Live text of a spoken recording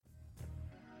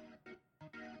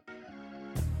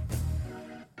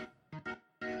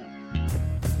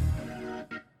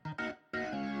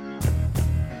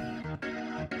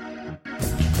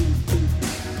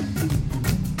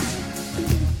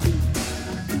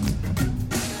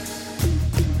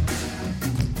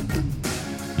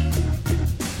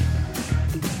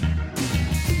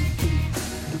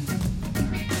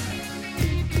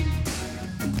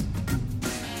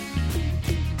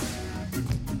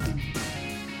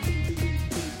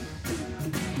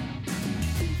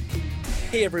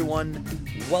Hey everyone,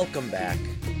 welcome back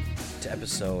to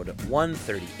episode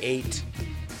 138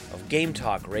 of Game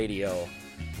Talk Radio.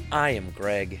 I am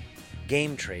Greg,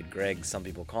 Game Trade Greg, some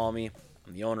people call me.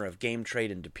 I'm the owner of Game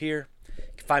Trade in De Pere. You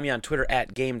can find me on Twitter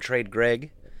at Game Trade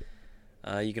Greg.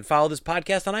 You can follow this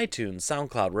podcast on iTunes,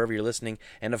 SoundCloud, wherever you're listening.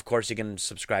 And of course, you can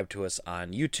subscribe to us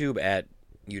on YouTube at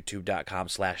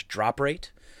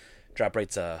youtube.com/droprate.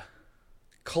 Droprate's a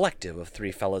collective of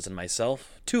two fellas and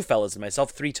myself,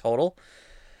 three total.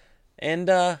 And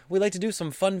we like to do some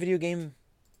fun video game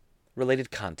related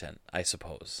content, I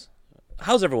suppose.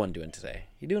 How's everyone doing today?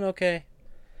 You doing okay?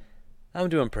 I'm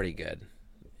doing pretty good.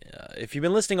 If you've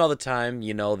been listening all the time,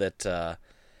 you know that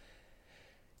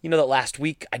last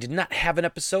week I did not have an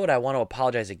episode. I want to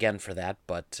apologize again for that,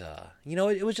 but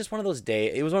it was just one of those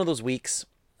days. It was one of those weeks.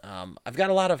 I've got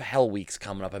a lot of hell weeks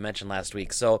coming up, I mentioned last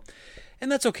week,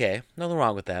 and that's okay. Nothing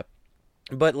wrong with that.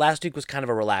 But last week was kind of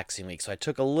a relaxing week, so I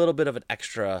took a little bit of an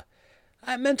extra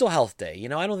mental health day. I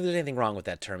don't think there's anything wrong with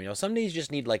that term. Some days you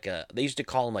just need they used to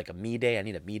call them like a me day. I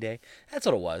need a me day. That's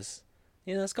what it was.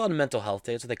 It's called a mental health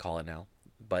day. That's what they call it now.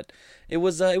 But it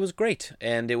was great,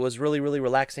 and it was really, really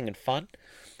relaxing and fun.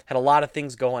 Had a lot of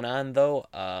things going on, though.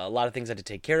 A lot of things I had to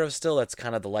take care of still. That's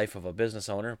kind of the life of a business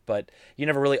owner. But you're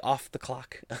never really off the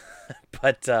clock.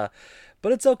 But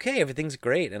it's okay. Everything's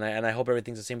great, and I hope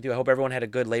everything's the same with you. I hope everyone had a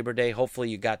good Labor Day. Hopefully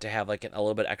you got to have a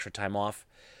little bit extra time off,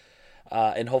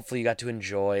 and hopefully you got to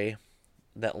enjoy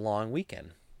that long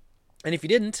weekend. And if you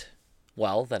didn't,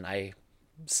 well, then I'm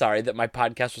sorry that my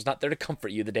podcast was not there to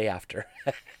comfort you the day after.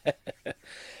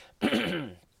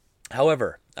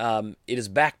 However, it is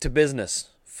back to business,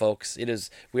 folks.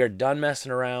 We are done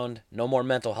messing around. No more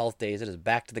mental health days. It is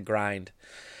back to the grind.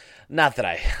 Not that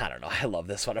I don't know. I love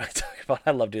this. What am I talking about?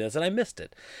 I love doing this, and I missed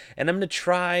it. And I'm going to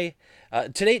try.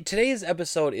 Today's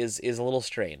episode is a little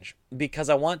strange because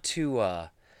I want to.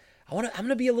 I'm going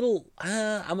to be a little.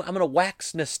 I'm going to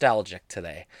wax nostalgic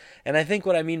today, and I think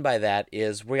what I mean by that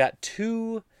is we got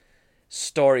two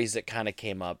stories that kind of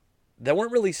came up that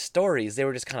weren't really stories. They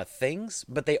were just kind of things,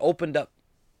 but they opened up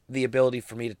the ability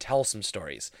for me to tell some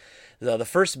stories. The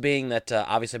first being that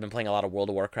obviously I've been playing a lot of World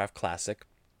of Warcraft Classic.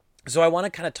 So I want to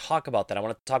kind of talk about that. I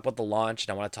want to talk about the launch,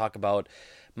 and I want to talk about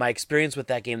my experience with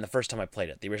that game the first time I played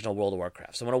it, the original World of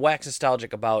Warcraft. So I'm going to wax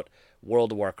nostalgic about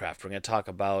World of Warcraft. We're going to talk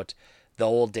about the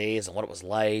old days and what it was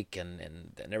like and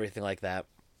everything like that.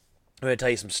 I'm going to tell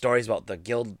you some stories about the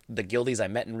guildies I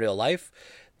met in real life,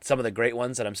 some of the great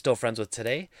ones that I'm still friends with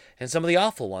today, and some of the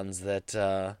awful ones that,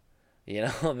 that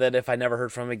if I never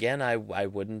heard from again, I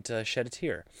wouldn't shed a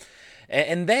tear.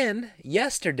 And then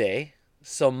yesterday,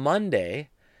 so Monday,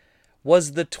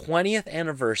 was the 20th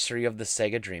anniversary of the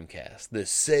Sega Dreamcast. The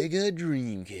Sega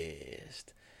Dreamcast.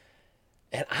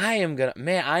 And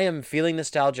I am feeling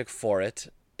nostalgic for it.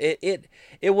 It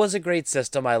was a great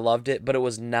system. I loved it, but it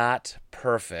was not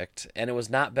perfect, and it was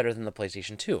not better than the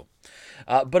PlayStation 2.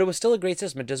 But it was still a great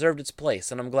system. It deserved its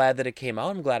place, and I'm glad that it came out.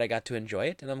 I'm glad I got to enjoy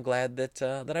it, and I'm glad that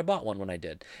I bought one when I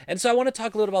did. And so I want to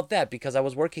talk a little about that because I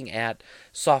was working at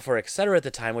Software Etc. at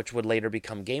the time, which would later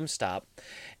become GameStop.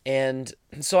 And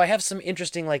so I have some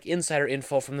interesting insider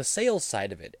info from the sales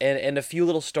side of it, and a few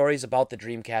little stories about the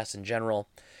Dreamcast in general,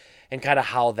 and kind of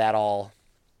how that all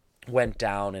went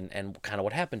down and kind of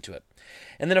what happened to it.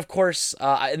 And then, of course,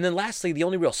 and then lastly, the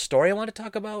only real story I want to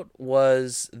talk about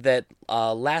was that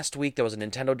last week there was a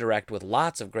Nintendo Direct with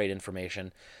lots of great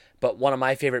information, but one of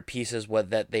my favorite pieces was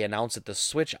that they announced that the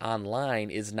Switch Online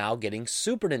is now getting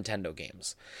Super Nintendo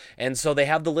games. And so they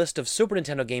have the list of Super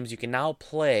Nintendo games you can now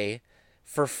play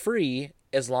for free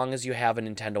as long as you have a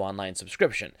Nintendo Online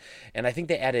subscription. And I think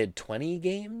they added 20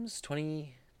 games,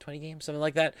 something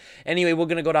like that. Anyway, we're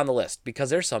going to go down the list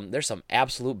because there's some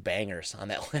absolute bangers on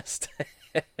that list.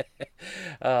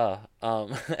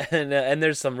 And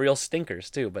there's some real stinkers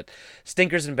too, but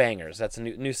stinkers and bangers. That's a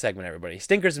new segment, everybody.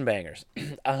 Stinkers and bangers.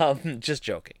 Just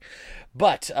joking.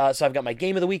 But, so I've got my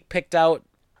game of the week picked out.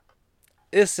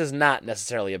 This is not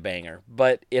necessarily a banger,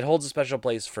 but it holds a special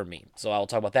place for me. So I'll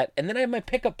talk about that. And then I have my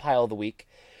pickup pile of the week,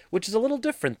 which is a little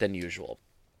different than usual.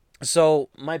 So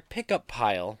my pickup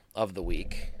pile of the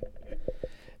week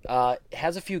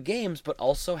has a few games, but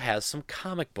also has some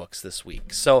comic books this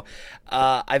week. So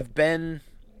I've been,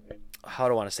 how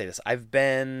do I want to say this? I've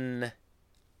been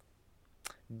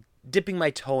dipping my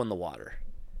toe in the water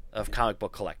of comic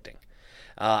book collecting.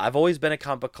 I've always been a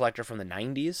comic book collector from the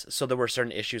 90s, so there were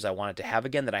certain issues I wanted to have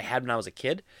again that I had when I was a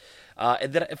kid.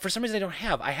 That for some reason I don't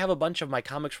have. I have a bunch of my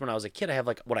comics from when I was a kid. I have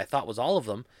what I thought was all of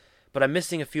them, but I'm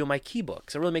missing a few of my key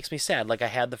books. It really makes me sad. Like, I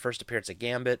had the first appearance of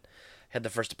Gambit, had the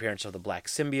first appearance of the Black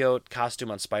Symbiote,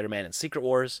 costume on Spider-Man and Secret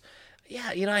Wars.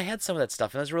 Yeah, I had some of that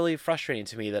stuff, and it's really frustrating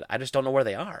to me that I just don't know where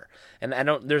they are. And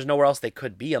there's nowhere else they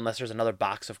could be unless there's another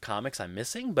box of comics I'm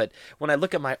missing. But when I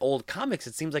look at my old comics,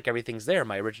 it seems like everything's there.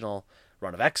 My original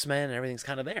run of X-Men and everything's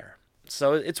kind of there.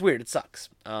 So it's weird. It sucks.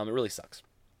 It really sucks.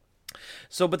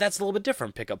 So, but that's a little bit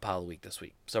different pick up pile of the week this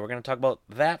week. So we're going to talk about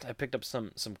that. I picked up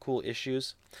some cool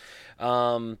issues.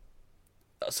 Some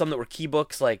that were key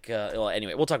books,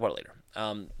 anyway, we'll talk about it later.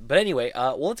 But anyway,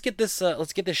 let's get this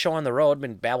show on the road. I've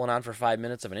been babbling on for 5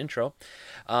 minutes of an intro.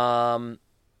 And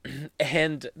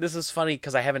this is funny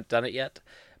because I haven't done it yet,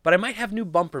 but I might have new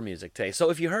bumper music today. So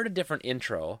if you heard a different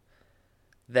intro,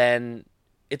 then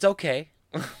it's okay.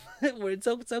 It's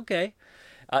okay.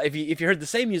 If you heard the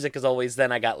same music as always,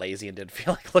 then I got lazy and didn't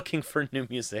feel like looking for new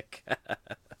music.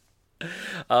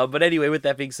 But anyway, with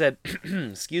that being said,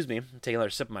 excuse me, I'm taking another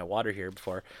sip of my water here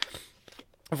before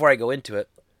I go into it.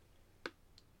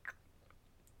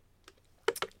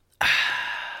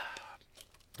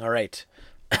 All right.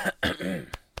 All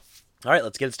right,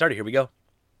 let's get it started. Here we go.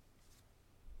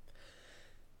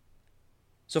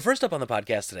 So first up on the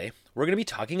podcast today, we're going to be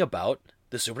talking about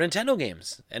the Super Nintendo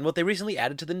games and what they recently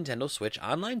added to the Nintendo Switch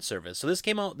Online service. So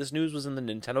this news was in the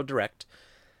Nintendo Direct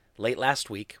late last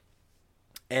week,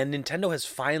 and Nintendo has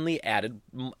finally added,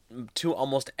 to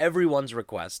almost everyone's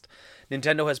request,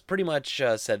 Nintendo has pretty much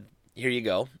said, here you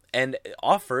go, and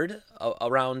offered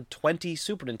around 20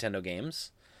 Super Nintendo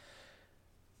games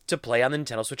to play on the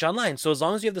Nintendo Switch Online. So as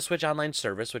long as you have the Switch Online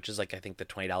service, which is I think the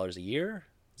 $20 a year,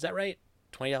 is that right?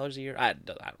 $20 a year? I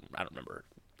don't remember.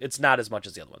 It's not as much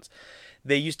as the other ones.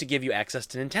 They used to give you access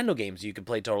to Nintendo games you could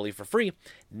play totally for free.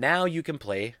 Now you can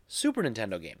play Super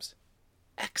Nintendo games.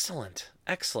 Excellent.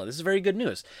 This is very good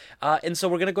news. And so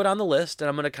we're going to go down the list, and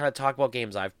I'm going to kind of talk about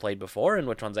games I've played before and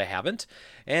which ones I haven't.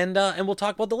 And we'll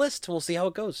talk about the list, and we'll see how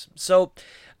it goes. So,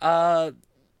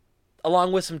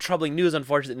 along with some troubling news,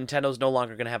 unfortunately, Nintendo's no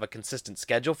longer going to have a consistent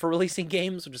schedule for releasing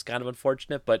games, which is kind of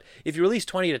unfortunate. But if you release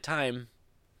 20 at a time,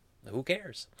 who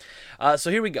cares?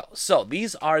 So here we go. So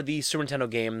these are the Super Nintendo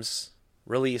games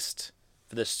released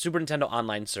for the Super Nintendo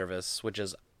Online service, which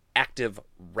is active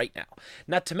right now.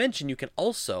 Not to mention, you can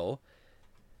also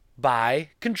buy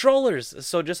controllers.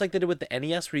 So just like they did with the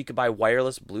NES, where you could buy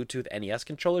wireless Bluetooth NES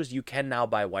controllers, you can now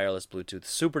buy wireless Bluetooth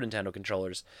Super Nintendo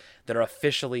controllers that are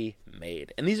officially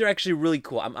made. And these are actually really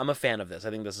cool. I'm a fan of this.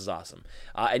 I think this is awesome.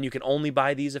 And you can only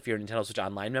buy these if you're a Nintendo Switch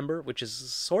Online member, which is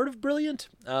sort of brilliant,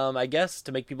 I guess,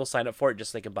 to make people sign up for it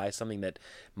just so they can buy something that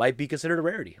might be considered a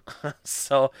rarity.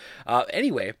 So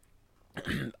anyway,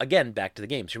 again, back to the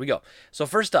games. Here we go. So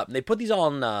first up, they put these all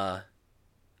in, I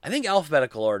think,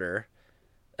 alphabetical order.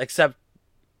 Except,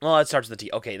 well, it starts with the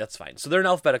T. Okay, that's fine. So they're in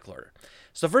alphabetical order.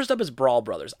 So first up is Brawl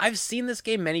Brothers. I've seen this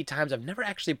game many times. I've never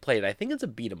actually played it. I think it's a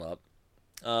beat 'em up.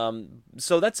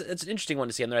 So it's an interesting one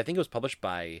to see on there. I think it was published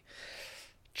by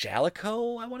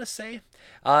Jaleco, I want to say.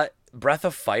 Breath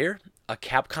of Fire, a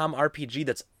Capcom RPG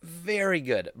that's very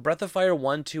good. Breath of Fire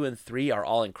 1, 2, and 3 are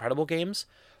all incredible games.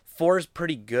 4 is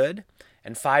pretty good.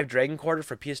 And 5 Dragon Quarter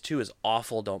for PS2 is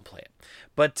awful. Don't play it.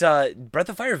 But Breath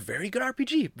of Fire, very good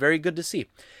RPG. Very good to see.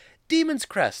 Demon's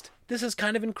Crest. This is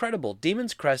kind of incredible.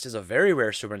 Demon's Crest is a very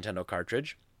rare Super Nintendo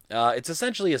cartridge. It's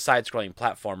essentially a side-scrolling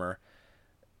platformer.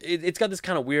 It's got this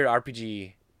kind of weird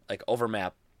RPG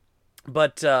overmap.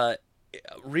 But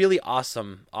really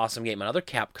awesome game. Another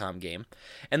Capcom game.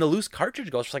 And the loose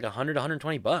cartridge goes for $100 to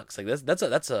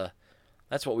 $120.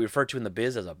 That's what we refer to in the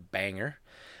biz as a banger.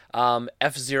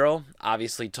 F-Zero,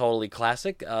 obviously totally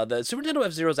classic. The Super Nintendo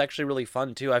F-Zero is actually really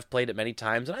fun too. I've played it many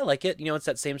times and I like it. It's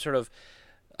that same sort of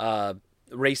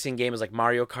racing game as like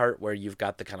Mario Kart, where you've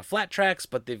got the kind of flat tracks,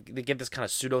 but they give this kind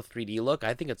of pseudo 3D look.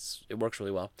 I think it works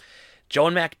really well. Joe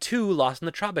and Mac 2, Lost in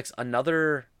the Tropics,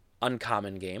 another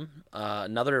uncommon game,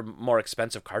 another more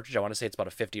expensive cartridge. I want to say it's about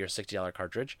a $50 or $60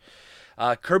 cartridge.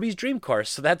 Kirby's Dream Course,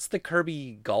 so that's the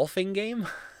Kirby golfing game.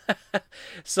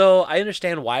 So I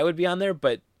understand why it would be on there,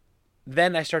 but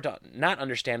then I start to not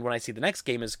understand when I see the next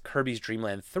game is Kirby's Dream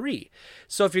Land 3.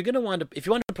 So if you want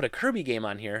to put a Kirby game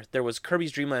on here, there was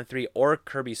Kirby's Dream Land 3 or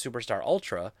Kirby Superstar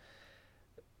Ultra.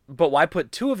 But why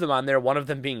put 2 of them on there, one of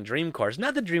them being Dream Course?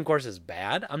 Not that Dream Course is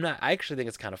bad. I actually think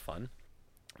it's kind of fun.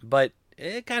 But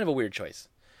kind of a weird choice.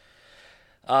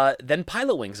 Then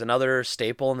Pilot Wings, another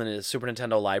staple in the Super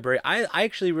Nintendo library. I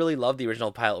actually really love the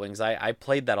original Pilot Wings. I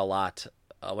played that a lot.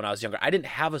 When I was younger. I didn't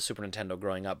have a Super Nintendo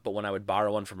growing up, but when I would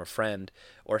borrow one from a friend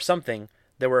or something,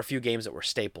 there were a few games that were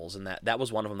staples, and that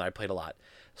was one of them that I played a lot.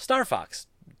 Star Fox,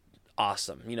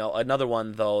 awesome. Another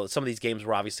one, though, some of these games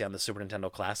were obviously on the Super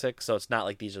Nintendo Classic, so it's not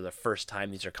like these are the first time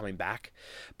these are coming back.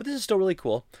 But this is still really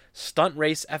cool. Stunt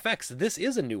Race FX. This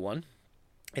is a new one.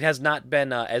 It has not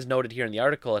been, as noted here in the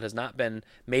article, it has not been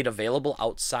made available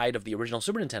outside of the original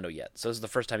Super Nintendo yet. So this is the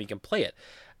first time you can play it.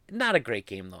 Not a great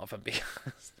game, though, if I'm being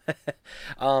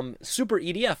honest. Super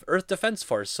EDF, Earth Defense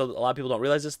Force. So a lot of people don't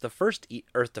realize this. The first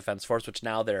Earth Defense Force, which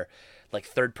now they're like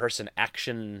third-person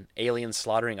action, alien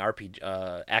slaughtering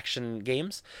RPG action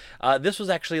games. This was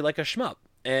actually like a shmup,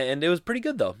 and it was pretty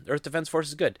good, though. Earth Defense Force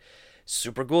is good.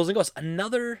 Super Ghouls and Ghosts,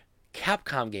 another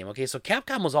Capcom game. Okay, so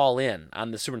Capcom was all in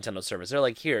on the Super Nintendo service. They're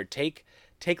like, here, take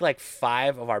like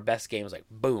 5 of our best games. Like,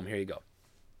 boom, here you go.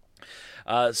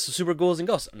 So Super Ghouls and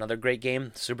Ghosts, another great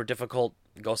game, super difficult,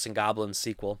 Ghosts and Goblins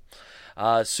sequel.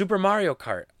 Super Mario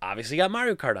Kart, obviously got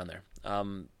Mario Kart on there,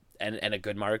 and a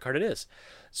good Mario Kart it is.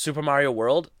 Super Mario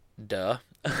World, duh.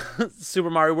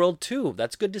 Super Mario World 2,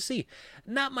 that's good to see.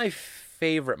 Not my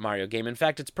favorite Mario game. In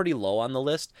fact, it's pretty low on the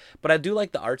list, but I do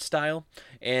like the art style,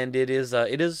 and it is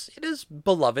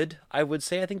beloved, I would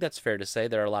say. I think that's fair to say.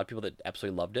 There are a lot of people that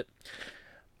absolutely loved it.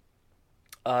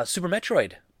 Super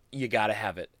Metroid, you gotta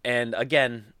have it. And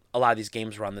again, a lot of these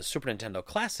games were on the Super Nintendo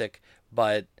Classic,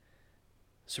 but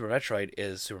Super Metroid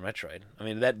is Super Metroid. I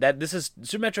mean,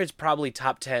 Super Metroid's probably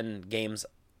top 10 games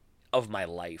of my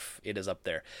life. It is up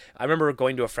there. I remember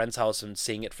going to a friend's house and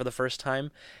seeing it for the first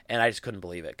time, and I just couldn't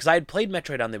believe it. Because I had played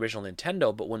Metroid on the original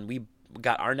Nintendo, but when we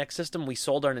got our next system, we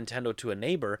sold our Nintendo to a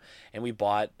neighbor, and we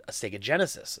bought a Sega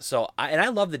Genesis. I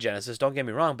love the Genesis, don't get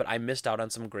me wrong, but I missed out on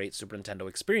some great Super Nintendo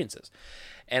experiences.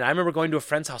 And I remember going to a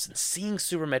friend's house and seeing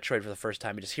Super Metroid for the first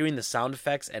time, and just hearing the sound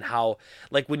effects, and how,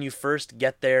 like, when you first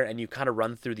get there and you kind of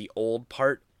run through the old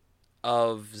part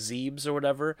of Zebes or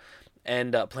whatever,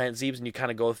 and Planet Zebes, and you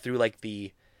kind of go through, like,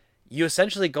 you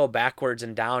essentially go backwards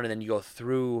and down, and then you go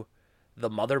through the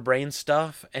Mother Brain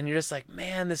stuff, and you're just like,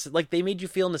 man, this is like, they made you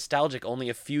feel nostalgic only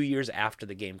a few years after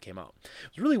the game came out.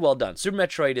 It was really well done. Super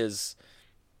Metroid is,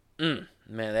 man,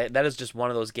 that is just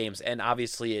one of those games, and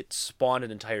obviously it spawned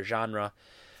an entire genre,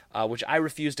 which I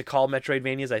refuse to call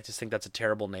Metroidvanias. I just think that's a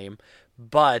terrible name,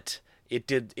 but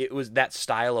it was that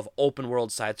style of open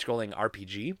world side-scrolling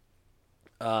RPG.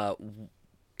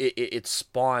 It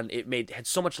spawned, had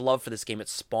so much love for this game, it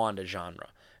spawned a genre.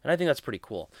 And I think that's pretty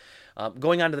cool.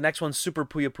 Going on to the next one, Super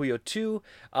Puyo Puyo 2.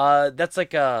 That's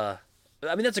like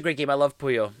that's a great game. I love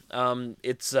Puyo.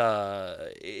 It's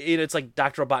like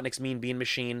Dr. Robotnik's Mean Bean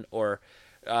Machine, or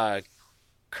the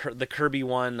Kirby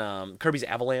one, Kirby's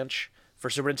Avalanche for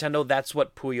Super Nintendo. That's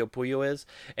what Puyo Puyo is.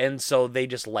 And so they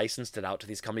just licensed it out to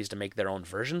these companies to make their own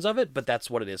versions of it, but that's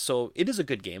what it is. So it is a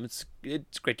good game. It's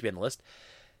great to be on the list.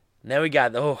 Now we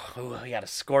got a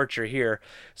scorcher here.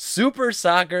 Super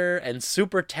Soccer and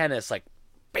Super Tennis, like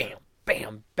bam,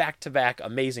 bam, back-to-back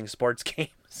amazing sports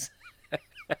games.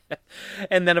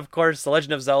 And then, of course, The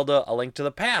Legend of Zelda: A Link to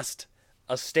the Past,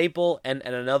 a staple and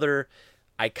another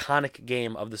iconic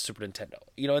game of the Super Nintendo.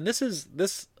 And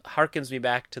this harkens me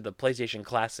back to the PlayStation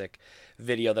Classic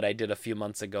video that I did a few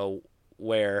months ago,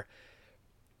 where,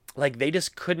 like, they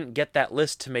just couldn't get that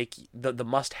list to make the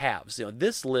must-haves.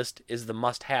 This list is the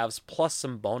must-haves plus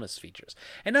some bonus features.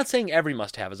 And not saying every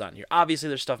must-have is on here. Obviously,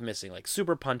 there's stuff missing, like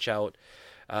Super Punch-Out.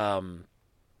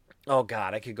 Oh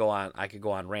God, I could go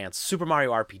on rants. Super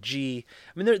Mario RPG.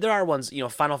 I mean, there are ones.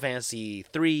 Final Fantasy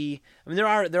 3. I mean,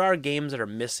 there are games that are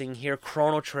missing here.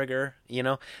 Chrono Trigger.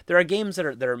 There are games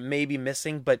that are maybe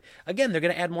missing, but again, they're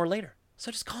gonna add more later.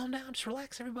 So just calm down, just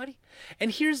relax, everybody.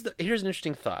 And here's an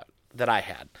interesting thought that I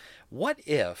had. What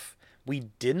if we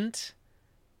didn't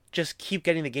just keep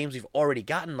getting the games we've already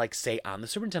gotten, like, say, on the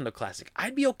Super Nintendo Classic?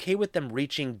 I'd be okay with them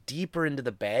reaching deeper into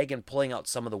the bag and pulling out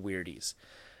some of the weirdies.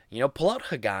 Pull out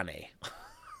Hagane.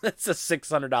 That's a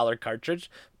 $600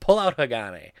 cartridge. Pull out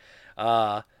Hagane.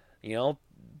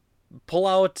 Pull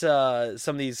out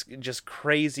some of these just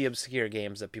crazy, obscure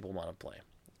games that people want to play.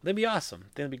 They'd be awesome.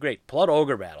 They'd be great. Pull out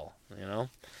Ogre Battle. I think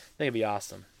it'd be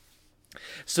awesome.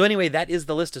 So anyway, that is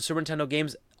the list of Super Nintendo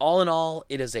games. All in all,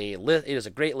 it is a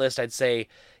great list. I'd say,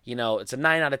 it's a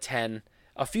 9 out of 10.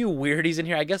 A few weirdies in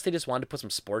here. I guess they just wanted to put some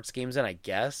sports games in, I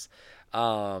guess.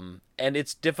 And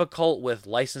it's difficult with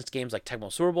licensed games like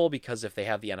Tecmo Super Bowl, because if they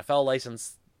have the NFL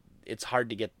license, it's hard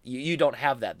to get. You don't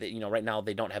have that. Right now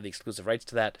they don't have the exclusive rights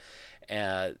to that.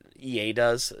 EA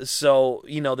does. So,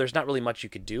 there's not really much you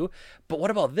could do. But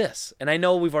what about this? And I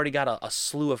know we've already got a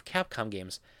slew of Capcom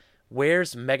games.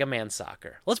 Where's Mega Man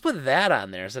Soccer? Let's put that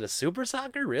on there instead of Super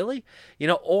Soccer, really? I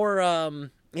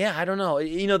don't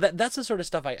know. That's the sort of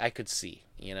stuff I could see,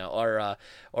 or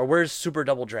where's Super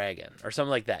Double Dragon or something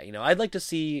like that. I'd like to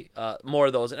see more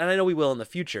of those, and I know we will in the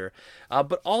future.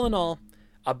 But all in all,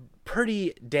 a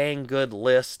pretty dang good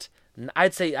list.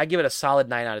 I'd say I give it a solid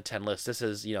 9 out of 10 list. This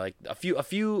is, like a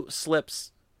few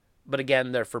slips, but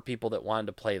again, they're for people that wanted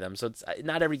to play them. So it's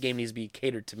not every game needs to be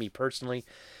catered to me personally,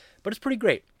 but it's pretty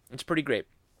great. It's pretty great.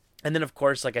 And then, of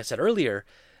course, like I said earlier,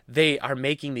 they are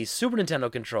making these Super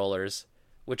Nintendo controllers,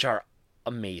 which are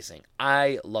amazing.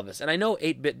 I love this. And I know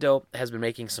 8BitDo has been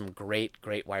making some great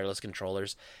wireless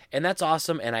controllers, and that's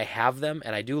awesome, and I have them,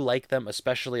 and I do like them,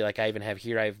 especially like I even have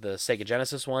here, I have the Sega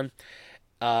Genesis one,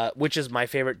 which is my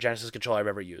favorite Genesis controller I've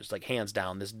ever used, like hands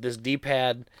down. This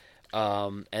D-pad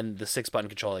and the 6-button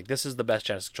controller, like this is the best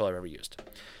Genesis controller I've ever used.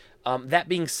 That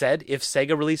being said, if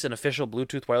Sega released an official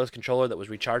Bluetooth wireless controller that was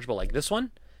rechargeable like this one,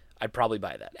 I'd probably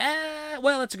buy that.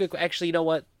 Well, that's a good... Actually, you know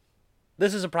what?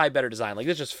 This is a probably better design. Like,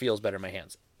 this just feels better in my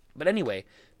hands. But anyway,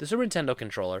 the Super Nintendo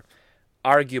controller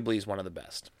arguably is one of the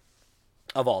best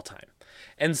of all time.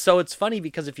 And so it's funny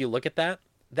because if you look at that,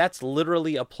 that's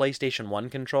literally a PlayStation 1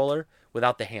 controller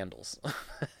without the handles.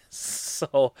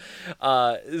 So,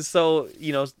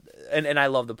 and I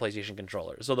love the PlayStation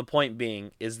controller. So the point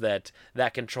being is that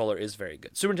controller is very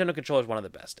good. Super Nintendo controller is one of the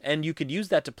best. And you could use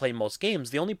that to play most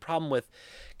games. The only problem with,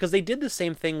 because they did the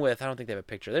same thing with, I don't think they have a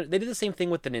picture. They did the same thing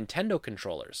with the Nintendo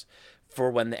controllers for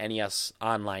when the NES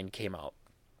Online came out.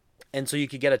 And so you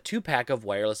could get a 2-pack of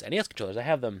wireless NES controllers. I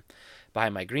have them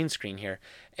behind my green screen here.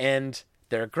 And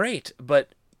they're great, but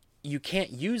you can't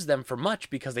use them for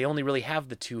much because they only really have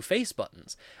the 2 face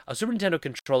buttons. A Super Nintendo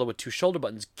controller with 2 shoulder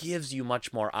buttons gives you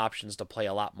much more options to play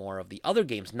a lot more of the other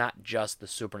games, not just the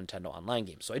Super Nintendo Online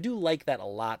games. So I do like that a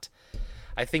lot.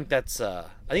 I think that's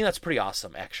pretty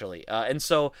awesome, actually. And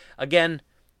so again,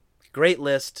 great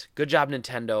list. Good job,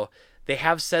 Nintendo. They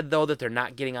have said, though, that they're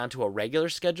not getting onto a regular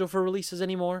schedule for releases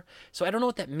anymore. So I don't know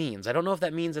what that means. I don't know if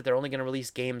that means that they're only going to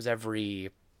release games every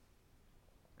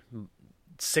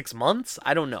 6 months.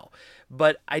 I don't know.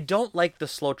 But I don't like the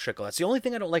slow trickle. That's the only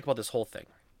thing I don't like about this whole thing.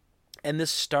 And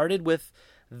this started with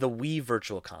the Wii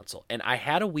Virtual Console. And I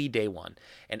had a Wii day one.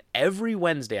 And every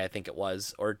Wednesday, I think it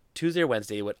was, or Tuesday or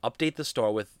Wednesday, it would update the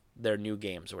store with their new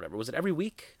games or whatever. Was it every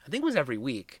week? I think it was every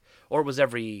week. Or it was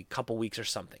every couple weeks or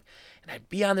something. And I'd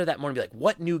be on there that morning and be like,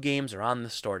 what new games are on the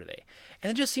store today? And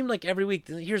it just seemed like every week,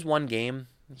 here's one game.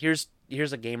 Here's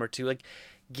a game or two. Like,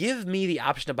 give me the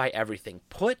option to buy everything.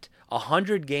 Put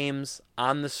 100 games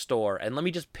on the store and let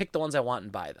me just pick the ones I want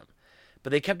and buy them.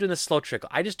 But they kept doing this slow trickle.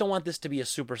 I just don't want this to be a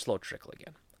super slow trickle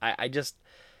again.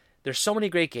 There's so many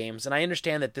great games, and I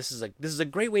understand that this is a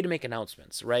great way to make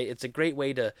announcements, right? It's a great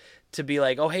way to be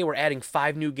like, oh, hey, we're adding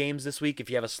 5 new games this week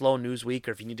if you have a slow news week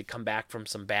or if you need to come back from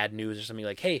some bad news or something,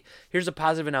 like, hey, here's a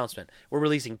positive announcement. We're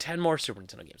releasing 10 more Super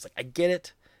Nintendo games. Like, I get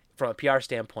it from a PR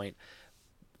standpoint,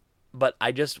 but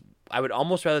I would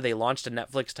almost rather they launched a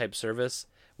Netflix-type service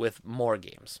with more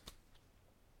games.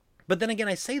 But then again,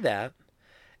 I say that,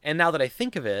 and now that I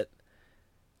think of it,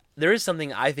 there is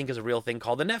something I think is a real thing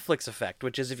called the Netflix effect,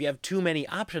 which is if you have too many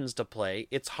options to play,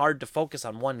 it's hard to focus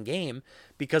on one game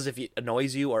because if it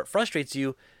annoys you or it frustrates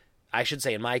you, I should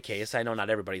say in my case, I know not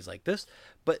everybody's like this,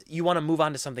 but you want to move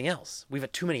on to something else. We've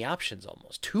got too many options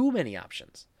almost. Too many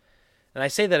options. And I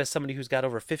say that as somebody who's got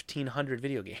over 1,500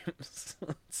 video games.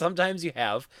 Sometimes it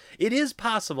is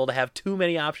possible to have too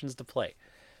many options to play.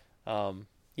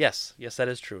 Yes, that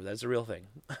is true. That's a real thing.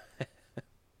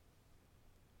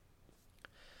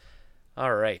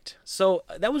 All right. So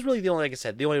that was really the only, like I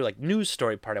said, the only like news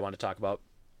story part I want to talk about.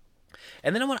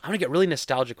 And then I'm going to get really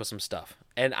nostalgic with some stuff.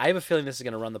 And I have a feeling this is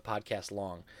going to run the podcast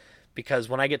long because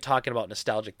when I get talking about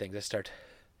nostalgic things,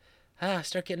 I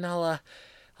start getting all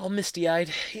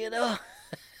misty-eyed, you know.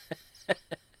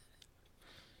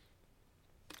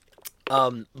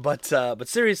 But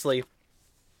seriously,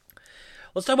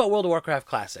 let's talk about World of Warcraft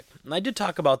Classic. And I did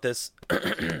talk about this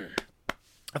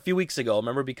a few weeks ago,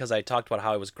 remember, because I talked about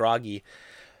how I was groggy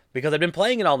because I'd been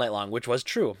playing it all night long, which was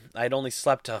true. I'd only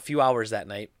slept a few hours that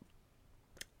night.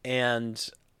 And,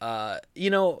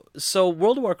 so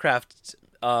World of Warcraft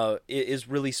is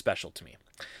really special to me.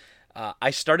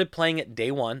 I started playing it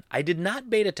day one. I did not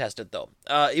beta test it, though.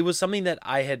 It was something that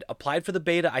I had applied for the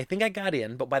beta. I think I got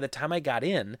in, but by the time I got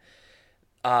in,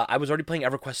 I was already playing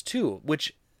EverQuest 2,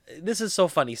 which... This is so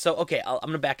funny. So, okay, I'm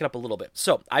going to back it up a little bit.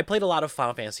 So, I played a lot of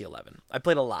Final Fantasy 11.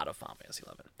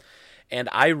 And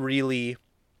I really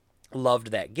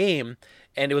loved that game.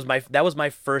 And that was my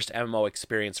first MMO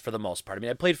experience for the most part. I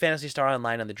mean, I played Phantasy Star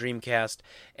Online on the Dreamcast,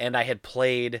 and I had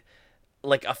played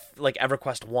like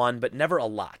EverQuest 1, but never a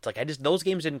lot. Like, those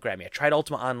games didn't grab me. I tried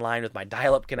Ultima Online with my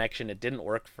dial-up connection. It didn't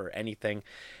work for anything.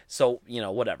 So,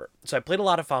 whatever. So I played a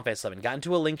lot of Final Fantasy 11. Got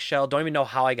into a Link Shell. Don't even know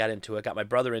how I got into it. Got my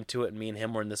brother into it, and me and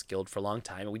him were in this guild for a long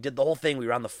time. And we did the whole thing. We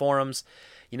were on the forums.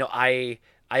 I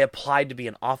I applied to be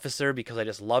an officer because I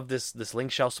just loved this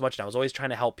Link Shell so much, and I was always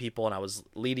trying to help people, and I was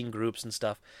leading groups and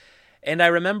stuff. And I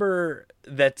remember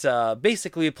that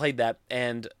basically we played that,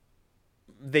 and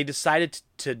they decided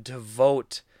to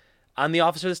vote on the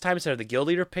officer this time instead of the guild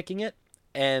leader picking it.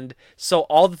 And so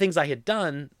all the things I had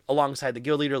done alongside the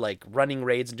guild leader, like running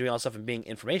raids and doing all this stuff and being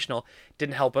informational,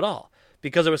 didn't help at all.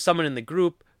 Because there was someone in the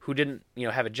group who didn't,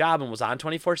 have a job and was on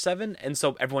 24/7, and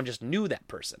so everyone just knew that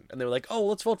person. And they were like, oh,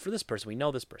 let's vote for this person. We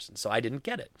know this person. So I didn't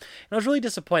get it. And I was really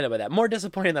disappointed by that. More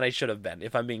disappointed than I should have been,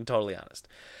 if I'm being totally honest.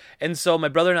 And so my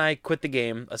brother and I quit the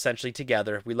game, essentially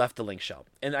together. We left the Link Shell.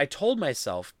 And I told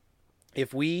myself,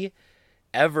 if we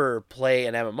ever play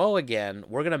an MMO again,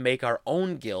 we're going to make our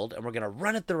own guild, and we're going to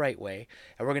run it the right way,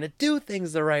 and we're going to do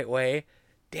things the right way.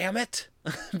 Damn it.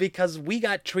 Because we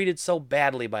got treated so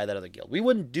badly by that other guild. We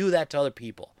wouldn't do that to other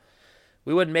people.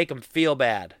 We wouldn't make them feel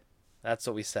bad. That's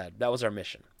what we said. That was our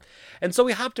mission. And so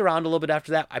we hopped around a little bit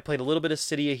after that. I played a little bit of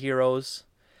City of Heroes.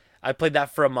 I played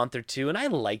that for a month or two, and I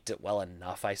liked it well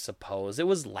enough, I suppose. It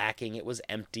was lacking. It was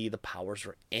empty. The powers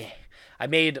were I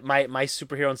made my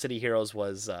superhero in City Heroes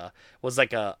was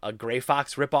like a Gray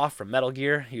Fox ripoff from Metal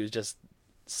Gear. He was just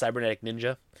cybernetic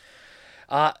ninja.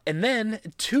 And then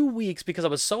 2 weeks, because I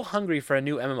was so hungry for a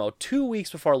new MMO, 2 weeks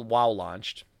before WoW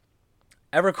launched,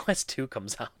 EverQuest 2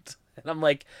 comes out. And I'm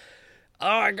like,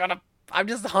 I'm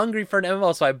just hungry for an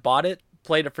MMO. So I bought it,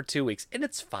 played it for 2 weeks, and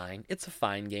it's fine. It's a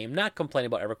fine game. Not complaining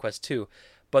about EverQuest 2.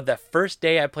 But the first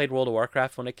day I played World of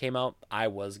Warcraft when it came out, I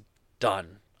was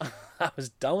done. I was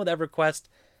done with EverQuest.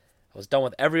 I was done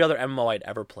with every other MMO I'd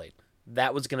ever played.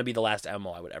 That was going to be the last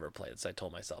MMO I would ever play. So I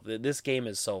told myself, this game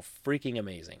is so freaking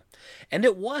amazing. And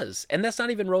it was. And that's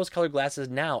not even rose-colored glasses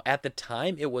now. At the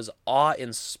time, it was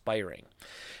awe-inspiring.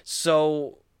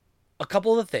 So a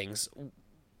couple of the things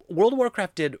World of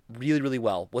Warcraft did really, really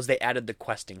well was they added the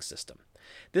questing system.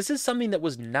 This is something that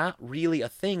was not really a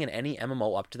thing in any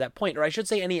MMO up to that point. Or I should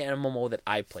say any MMO that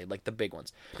I played, like the big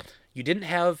ones. You didn't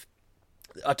have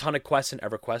a ton of quests in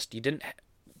EverQuest. You didn't...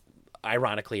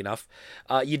 Ironically enough,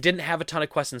 you didn't have a ton of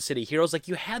quests in City Heroes. Like,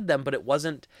 you had them, but it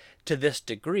wasn't to this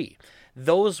degree.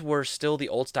 Those were still the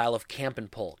old style of camp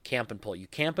and pull. Camp and pull. You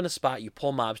camp in a spot, you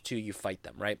pull mobs to, you fight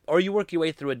them, right? Or you work your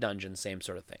way through a dungeon, same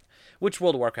sort of thing. Which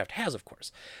World of Warcraft has, of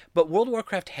course. But World of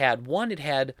Warcraft had, it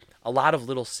had a lot of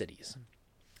little cities.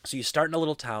 So you start in a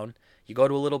little town, you go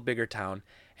to a little bigger town,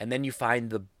 and then you find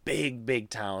the big,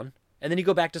 big town. And then you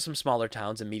go back to some smaller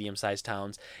towns and medium-sized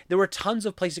towns. There were tons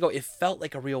of places to go. It felt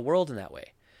like a real world in that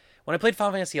way. When I played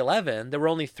Final Fantasy XI, there were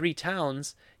only 3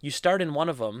 towns. You start in one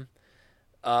of them.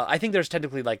 I think there's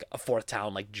technically like a 4th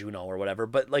town, like Juno or whatever.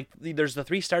 But like, there's the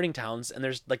 3 starting towns, and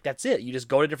there's like, that's it. You just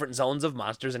go to different zones of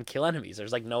monsters and kill enemies.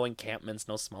 There's like no encampments,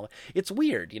 no smaller. It's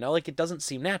weird, like it doesn't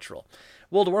seem natural.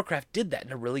 World of Warcraft did that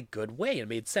in a really good way. It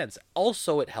made sense.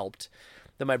 Also, it helped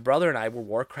that my brother and I were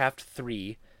Warcraft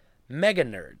 3 mega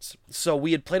nerds. So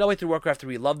we had played all the way through Warcraft 3.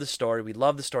 We loved the story. We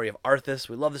loved the story of Arthas.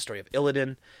 We loved the story of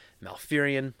Illidan,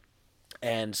 Malfurion,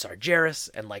 and Sargeras,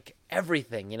 and like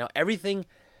everything, everything.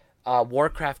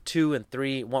 Warcraft 2 and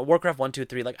 3, Warcraft 1, 2,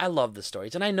 3, like I love the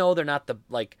stories. And I know they're not the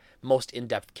like most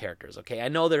in-depth characters, okay? I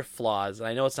know they're flaws, and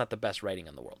I know it's not the best writing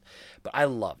in the world. But I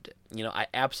loved it. I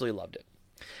absolutely loved it.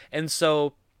 And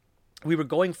so we were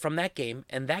going from that game,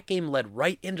 and that game led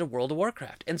right into World of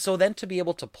Warcraft. And so then to be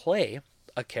able to play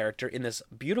a character in this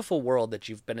beautiful world that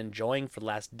you've been enjoying for the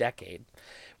last decade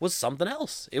was something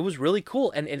else. It was really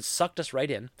cool, and it sucked us right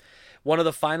in. One of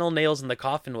the final nails in the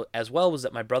coffin as well was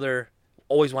that my brother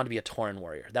always wanted to be a Tauren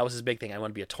warrior. That was his big thing. I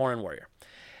want to be a Tauren warrior.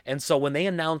 And so when they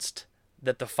announced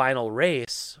that the final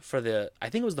race I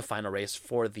think it was the final race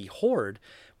for the Horde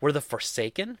were the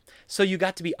Forsaken, so you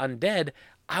got to be undead,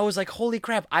 I was like, holy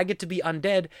crap, I get to be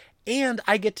undead, and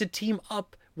I get to team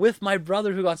up with my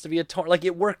brother who wants to be a Tauren. Like,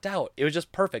 it worked out. It was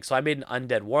just perfect. So I made an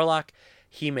undead warlock.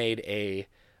 He made a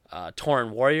Tauren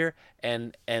warrior,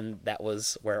 and that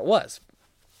was where it was.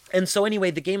 And so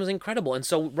anyway, the game was incredible. And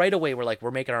so right away,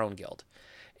 we're making our own guild.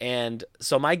 And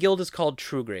so my guild is called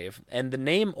Truegrave, and the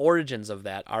name origins of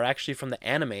that are actually from the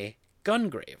anime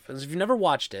Gungrave. And if you've never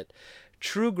watched it,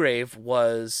 Truegrave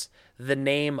was the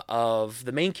name of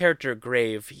the main character,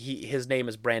 Grave. His name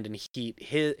is Brandon Heat.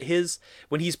 His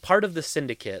when he's part of the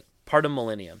Syndicate, part of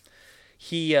Millennium,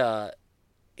 he has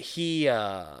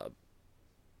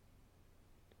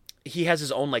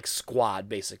his own like squad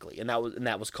basically, and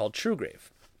that was called Truegrave.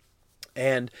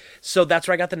 And so that's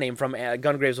where I got the name from.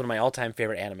 Gungrave is one of my all-time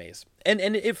favorite animes. And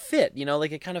it fit,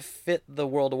 like it kind of fit the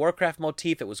World of Warcraft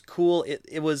motif. It was cool.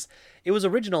 It was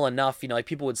original enough, like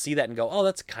people would see that and go, oh,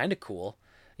 that's kind of cool,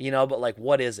 but like,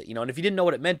 what is it? And if you didn't know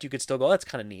what it meant, you could still go, oh, that's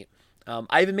kind of neat.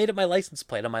 I even made it my license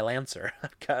plate on my Lancer.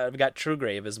 I've got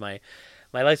Truegrave as my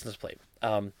license plate.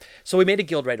 So we made a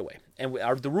guild right away, and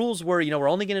the rules were, we're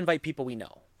only going to invite people we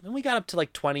know, and we got up to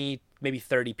like 20, maybe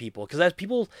 30 people, because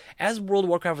as World of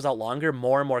Warcraft was out longer,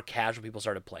 more and more casual people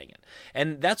started playing it,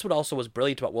 and that's what also was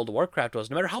brilliant about World of Warcraft was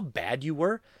no matter how bad you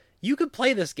were, you could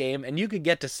play this game and you could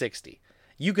get to 60.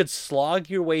 You could slog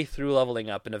your way through leveling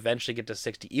up and eventually get to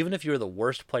 60, even if you were the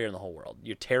worst player in the whole world.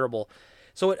 You're terrible.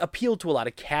 So it appealed to a lot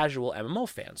of casual MMO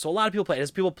fans. So a lot of people played.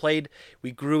 As people played,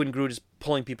 we grew and grew, just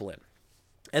pulling people in.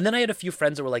 And then I had a few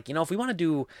friends that were like, if we want to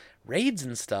do raids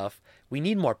and stuff, we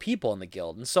need more people in the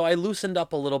guild. And so I loosened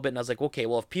up a little bit, and I was like, okay,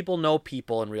 well, if people know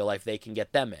people in real life, they can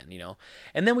get them in,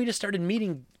 And then we just started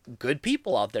meeting good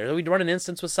people out there. We'd run an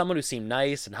instance with someone who seemed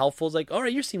nice and helpful. It's like, all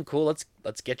right, you seem cool.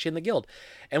 Let's get you in the guild.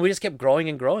 And we just kept growing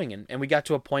and growing. And we got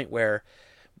to a point where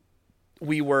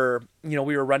we were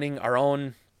running our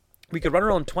own. We could run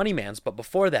our own 20-mans, but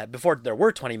before there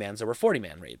were 20-mans, there were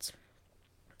 40-man raids.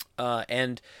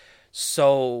 And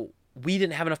so we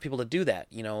didn't have enough people to do that,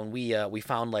 and we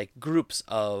found like groups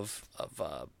of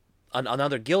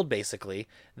another guild basically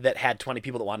that had 20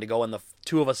 people that wanted to go, and the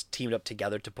two of us teamed up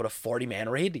together to put a 40-man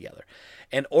raid together.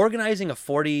 And organizing a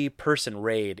 40-person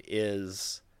raid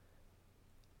is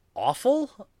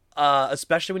awful.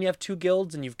 Especially when you have two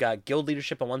guilds and you've got guild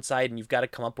leadership on one side and you've got to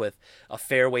come up with a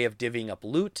fair way of divvying up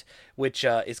loot, which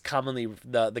is commonly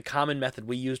the common method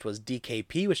we used was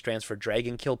DKP, which stands for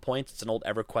Dragon Kill Points. It's an old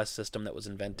EverQuest system that was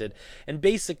invented, and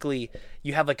basically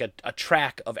you have like a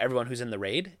track of everyone who's in the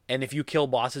raid, and if you kill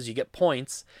bosses you get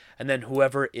points, and then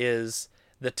whoever is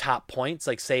the top points,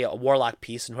 like say a warlock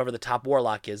piece, and whoever the top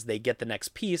warlock is, they get the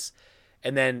next piece,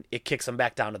 and then it kicks them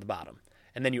back down to the bottom.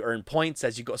 And then you earn points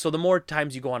as you go. So the more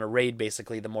times you go on a raid,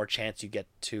 basically, the more chance you get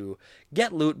to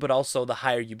get loot, but also the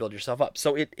higher you build yourself up.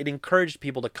 So it encouraged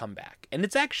people to come back. And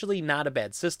it's actually not a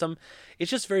bad system.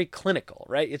 It's just very clinical,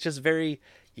 right? It's just very,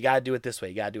 you got to do it this way,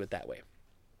 you got to do it that way.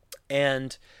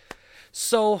 And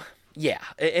so, yeah.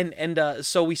 And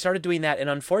so we started doing that. And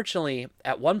unfortunately,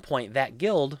 at one point, that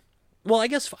guild, well, I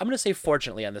guess I'm going to say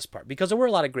fortunately on this part, because there were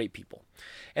a lot of great people.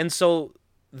 And so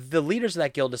the leaders of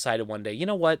that guild decided one day, you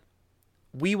know what?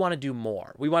 We want to do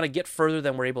more. We want to get further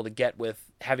than we're able to get with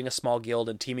having a small guild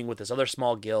and teaming with this other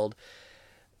small guild.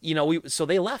 So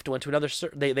they left, went to another.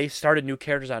 They started new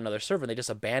characters on another server, and they just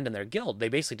abandoned their guild. They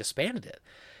basically disbanded it.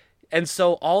 And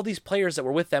so all these players that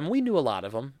were with them, we knew a lot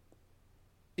of them.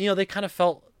 They kind of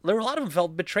felt. There were a lot of them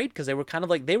felt betrayed because they were kind of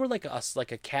like us,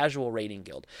 like a casual raiding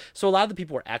guild. So a lot of the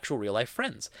people were actual real life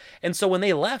friends. And so when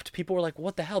they left, people were like,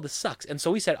 "What the hell? This sucks." And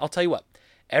so we said, "I'll tell you what.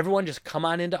 Everyone just come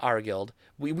on into our guild."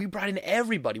 We brought in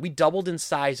everybody. We doubled in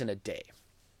size in a day.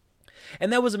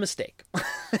 And that was a mistake.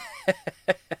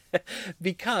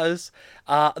 Because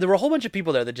there were a whole bunch of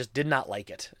people there that just did not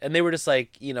like it. And they were just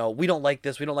like, we don't like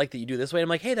this. We don't like that you do this way. And I'm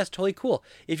like, hey, that's totally cool.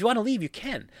 If you want to leave, you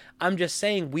can. I'm just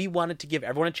saying we wanted to give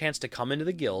everyone a chance to come into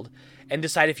the guild and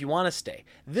decide if you want to stay.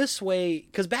 This way,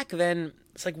 because back then,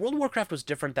 it's like World of Warcraft was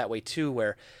different that way too,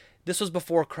 where this was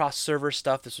before cross-server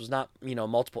stuff. This was not,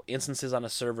 multiple instances on a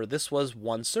server. This was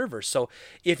one server. So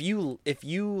if you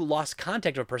lost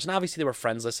contact with a person, obviously there were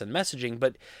friends lists and messaging,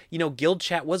 but, guild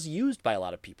chat was used by a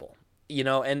lot of people,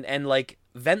 and like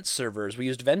vent servers, we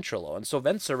used Ventrilo. And so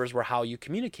vent servers were how you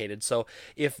communicated. So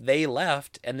if they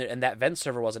left and that vent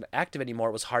server wasn't active anymore,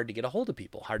 it was hard to get a hold of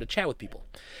people, hard to chat with people.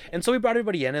 And so we brought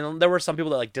everybody in, and there were some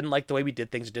people that didn't like the way we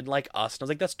did things, didn't like us. And I was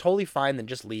like, that's totally fine, then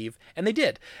just leave. And they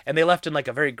did. And they left in like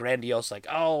a very grandiose, like,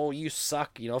 oh, you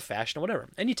suck, fashion or whatever.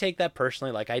 And you take that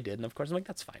personally like I did. And of course I'm like,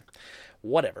 that's fine.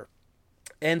 Whatever.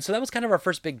 And so that was kind of our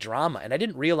first big drama. And I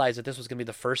didn't realize that this was going to be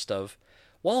the first of,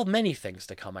 well, many things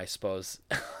to come, I suppose.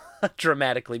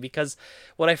 Dramatically, because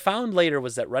what I found later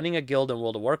was that running a guild in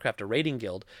World of Warcraft, a raiding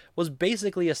guild, was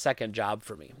basically a second job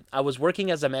for me. I was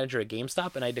working as a manager at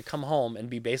GameStop, and I had to come home and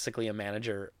be basically a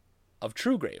manager of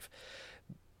Truegrave,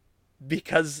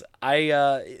 because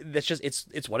that's just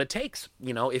it's what it takes,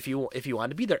 if you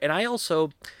want to be there. And I also,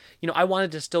 I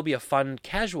wanted to still be a fun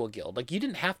casual guild. Like, you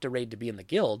didn't have to raid to be in the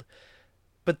guild,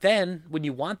 but then when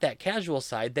you want that casual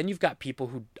side, then you've got people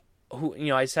who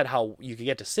I said how you could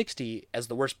get to 60 as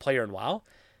the worst player in WoW.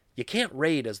 You can't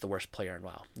raid as the worst player in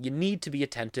WoW. You need to be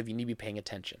attentive. You need to be paying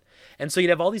attention. And so you'd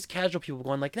have all these casual people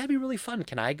going like, that'd be really fun.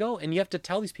 Can I go? And you have to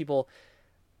tell these people,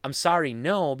 I'm sorry,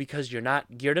 no, because you're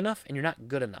not geared enough and you're not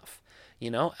good enough.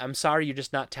 I'm sorry, you're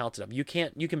just not talented enough.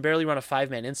 You can barely run a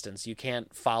 5-man instance. You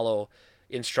can't follow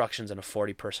instructions in a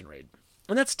 40-person raid.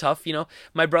 And that's tough,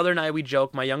 My brother and I, we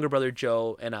joke. My younger brother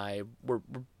Joe and I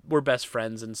were best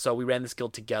friends, and so we ran this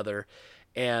guild together.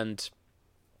 And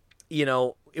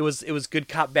it was good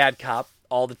cop, bad cop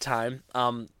all the time.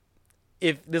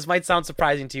 if this might sound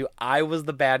surprising to you, I was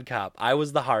the bad cop. I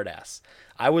was the hard ass.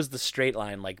 I was the straight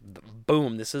line, like,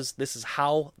 boom, this is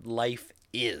how life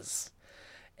is.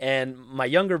 And my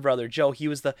younger brother, Joe, he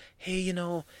was the, hey,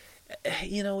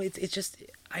 it's just,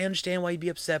 I understand why you'd be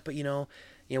upset, but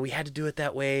we had to do it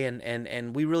that way,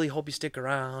 and we really hope you stick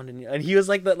around. And he was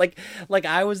like like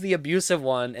I was the abusive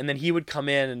one, and then he would come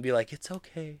in and be like, it's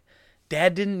okay.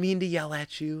 Dad didn't mean to yell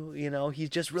at you, he's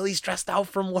just really stressed out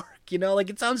from work, like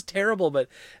it sounds terrible, but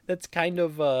that's kind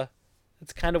of where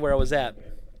I was at.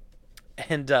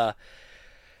 And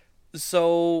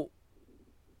so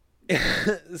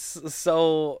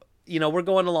we're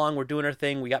going along, we're doing our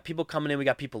thing, we got people coming in, we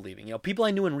got people leaving. People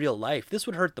I knew in real life, this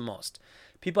would hurt the most.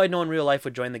 People I know in real life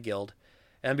would join the guild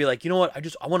and be like, you know what,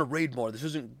 I want to raid more. This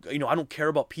isn't, I don't care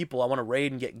about people. I want to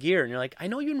raid and get gear. And you're like, I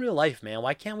know you in real life, man.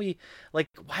 Why can't we, like,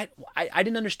 why? I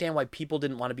didn't understand why people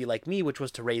didn't want to be like me, which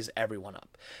was to raise everyone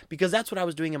up. Because that's what I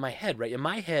was doing in my head, right? In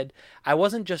my head, I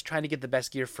wasn't just trying to get the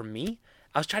best gear for me.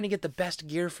 I was trying to get the best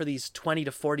gear for these 20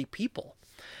 to 40 people.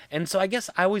 And so I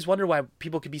guess I always wonder why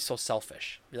people could be so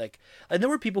selfish. Like, and there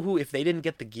were people who, if they didn't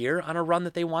get the gear on a run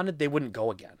that they wanted, they wouldn't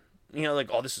go again. Like,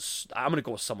 oh, I'm going to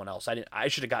go with someone else. I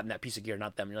should have gotten that piece of gear,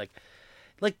 not them. And you're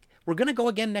like, we're going to go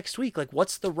again next week. Like,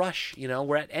 what's the rush?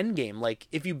 We're at endgame. Like,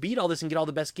 if you beat all this and get all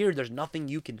the best gear, there's nothing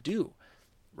you can do.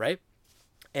 Right.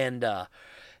 And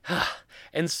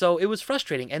so it was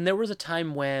frustrating. And there was a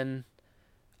time when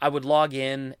I would log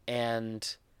in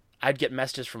and I'd get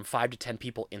messages from 5 to 10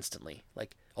 people instantly.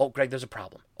 Like, oh, Greg, there's a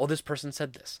problem. Oh, this person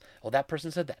said this. Oh, that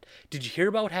person said that. Did you hear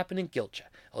about what happened in Guild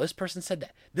Chat? Oh, this person said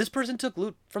that. This person took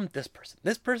loot from this person.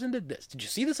 This person did this. Did you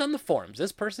see this on the forums?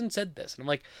 This person said this. And I'm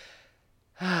like,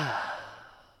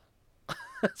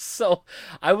 So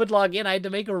I would log in. I had to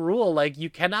make a rule. Like, you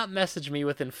cannot message me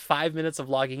within 5 minutes of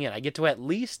logging in. I get to at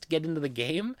least get into the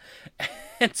game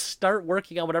and start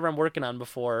working on whatever I'm working on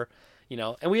before,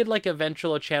 And we had like a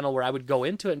Ventrilo channel where I would go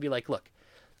into it and be like, look,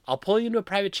 I'll pull you into a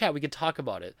private chat. We could talk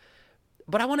about it.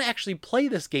 But I want to actually play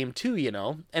this game too,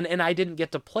 And I didn't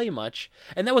get to play much.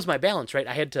 And that was my balance, right?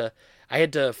 I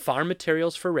had to farm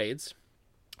materials for raids,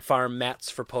 farm mats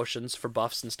for potions, for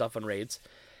buffs and stuff on raids.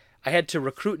 I had to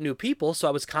recruit new people, so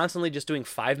I was constantly just doing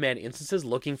 5-man instances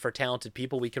looking for talented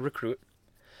people we could recruit.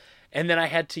 And then I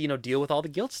had to, deal with all the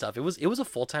guild stuff. It was a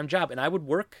full-time job, and I would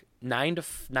work 9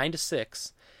 to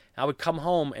 6. I would come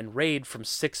home and raid from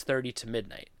 6:30 to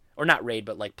midnight. Or not raid,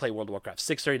 but like play World of Warcraft,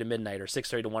 6:30 to midnight or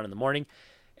 6:30 to 1 in the morning.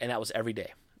 And that was every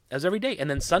day. And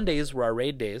then Sundays were our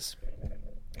raid days.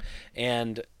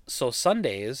 And so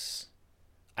Sundays,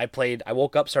 I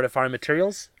woke up, started farming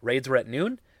materials. Raids were at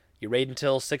noon. You raid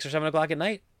until 6 or 7 o'clock at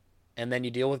night. And then you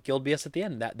deal with guild BS at the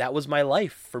end. That was my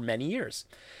life for many years.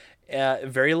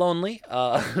 Very lonely,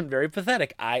 very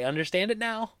pathetic. I understand it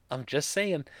now. I'm just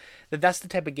saying that's the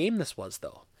type of game this was,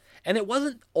 though. And it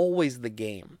wasn't always the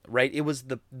game, right? It was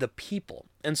the people.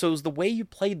 And so it was the way you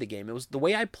played the game. It was the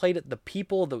way I played it, the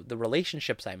people, the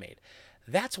relationships I made.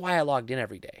 That's why I logged in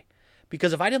every day.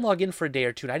 Because if I didn't log in for a day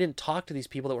or two and I didn't talk to these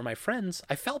people that were my friends,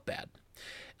 I felt bad.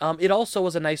 It also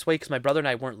was a nice way because my brother and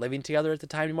I weren't living together at the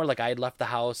time anymore. Like, I had left the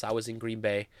house. I was in Green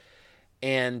Bay.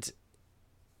 And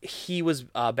he was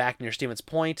back near Stevens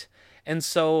Point. And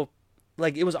so,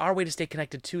 like, it was our way to stay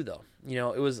connected too, though.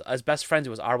 It was, as best friends,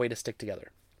 it was our way to stick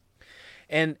together.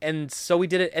 And so we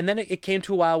did it, and then it came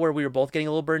to a while where we were both getting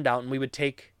a little burned out, and we would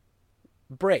take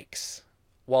breaks.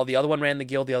 While the other one ran the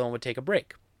guild, the other one would take a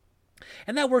break.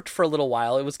 And that worked for a little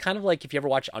while. It was kind of like if you ever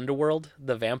watch Underworld,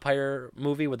 the vampire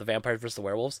movie with the vampires versus the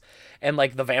werewolves, and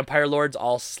like the vampire lords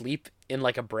all sleep in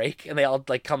like a break, and they all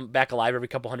like come back alive every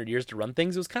couple hundred years to run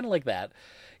things. It was kind of like that.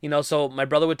 So my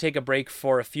brother would take a break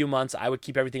for a few months. I would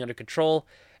keep everything under control.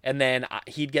 And then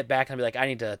he'd get back and I'd be like, I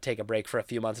need to take a break for a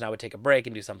few months, and I would take a break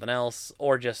and do something else,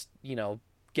 or just,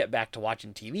 get back to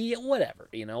watching TV, whatever,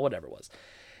 whatever it was.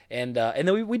 And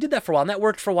then we did that for a while, and that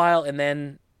worked for a while. And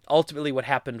then ultimately what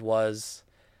happened was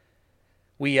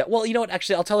well, you know what,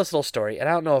 actually, I'll tell this little story. And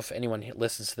I don't know if anyone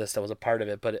listens to this that was a part of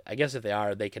it, but I guess if they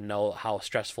are, they can know how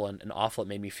stressful and awful it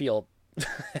made me feel.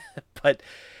 But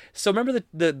so remember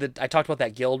I talked about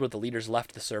that guild where the leaders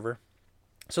left the server.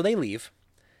 So they leave.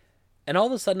 And all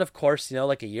of a sudden, of course,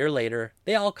 like a year later,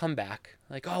 they all come back.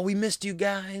 Like, oh, we missed you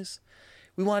guys.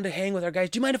 We wanted to hang with our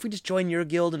guys. Do you mind if we just join your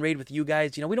guild and raid with you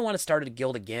guys? We don't want to start a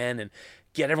guild again and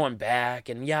get everyone back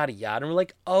and yada yada. And we're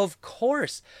like, of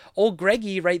course. Old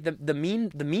Greggy, right, the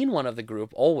mean one of the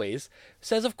group always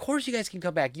says, of course you guys can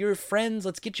come back. You're friends.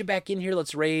 Let's get you back in here.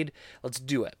 Let's raid. Let's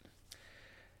do it.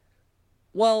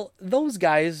 Well, those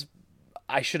guys,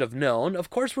 I should have known,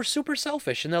 of course, were super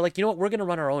selfish. And they're like, you know what? We're going to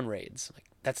run our own raids. Like,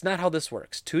 that's not how this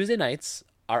works. Tuesday nights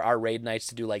our raid nights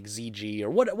to do like ZG or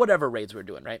whatever raids we're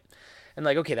doing, right? And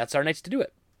like, okay, that's our nights to do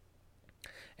it.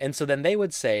 And so then they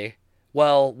would say,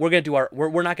 well, we're going to do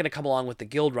we're not going to come along with the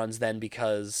guild runs then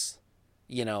because,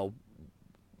 you know,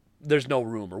 there's no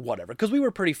room or whatever. Because we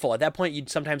were pretty full. At that point, you'd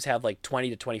sometimes have like 20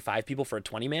 to 25 people for a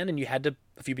 20-man, and a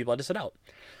few people had to sit out.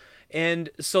 And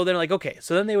so they're like, okay,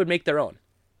 so then they would make their own.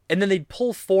 And then they'd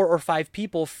pull 4 or 5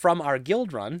 people from our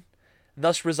guild run,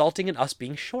 thus resulting in us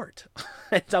being short.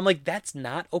 And I'm like, that's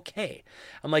not okay.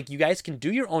 I'm like, you guys can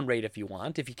do your own raid if you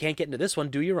want. If you can't get into this one,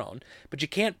 do your own. But you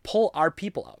can't pull our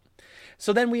people out.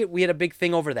 So then we had a big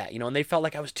thing over that, you know, and they felt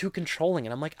like I was too controlling.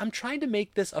 And I'm like, I'm trying to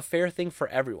make this a fair thing for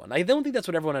everyone. I don't think that's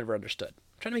what everyone ever understood.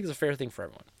 I'm trying to make this a fair thing for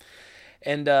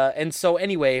everyone. And so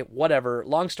anyway, whatever,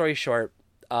 long story short,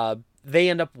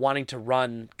 they end up wanting to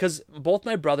run, because both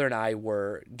my brother and I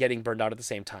were getting burned out at the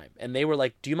same time. And they were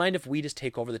like, do you mind if we just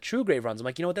take over the True Grave runs? I'm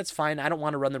like, you know what, that's fine. I don't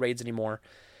want to run the raids anymore.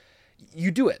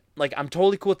 You do it. Like, I'm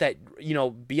totally cool with that. You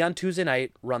know, be on Tuesday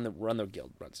night, run the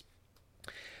guild runs.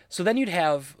 So then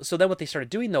what they started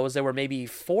doing though is there were maybe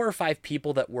 4 or 5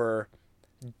 people that were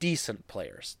decent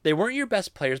players. They weren't your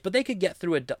best players, but they could get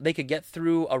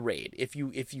through a raid. If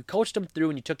you coached them through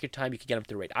and you took your time, you could get them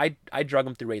through a raid. I drug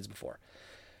them through raids before.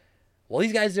 Well,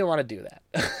 these guys didn't want to do that.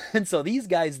 And so these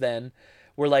guys then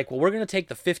were like, well, we're going to take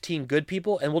the 15 good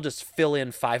people and we'll just fill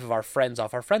in 5 of our friends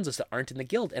off our friends list that aren't in the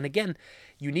guild. And again,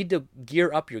 you need to gear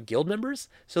up your guild members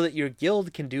so that your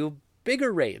guild can do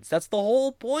bigger raids. That's the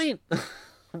whole point,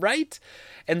 right?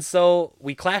 And so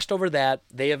we clashed over that.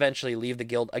 They eventually leave the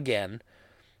guild again.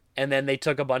 And then they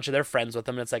took a bunch of their friends with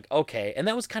them. And it's like, okay. And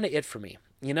that was kind of it for me.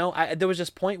 You know, there was this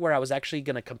point where I was actually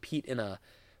going to compete in a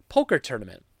poker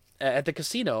tournament at the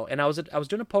casino, and I was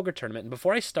doing a poker tournament, and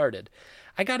before I started,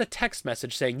 I got a text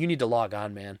message saying, you need to log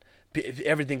on, man.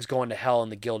 Everything's going to hell in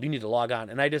the guild. You need to log on.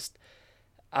 And I just,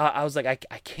 I was like,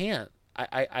 I can't.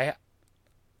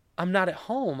 I'm not at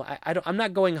home. I'm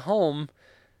not going home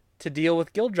to deal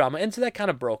with guild drama. And so that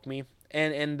kind of broke me.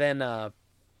 And then,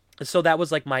 so that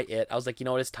was like my it. I was like, you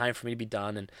know what, it's time for me to be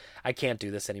done, and I can't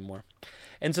do this anymore.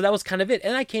 And so that was kind of it.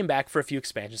 And I came back for a few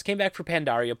expansions. Came back for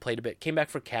Pandaria, played a bit. Came back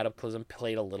for Cataclysm,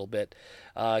 played a little bit.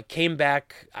 Came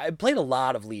back. I played a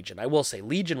lot of Legion. I will say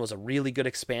Legion was a really good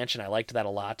expansion. I liked that a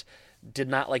lot. Did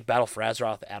not like Battle for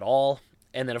Azeroth at all.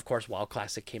 And then, of course, WoW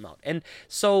Classic came out. And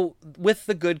so with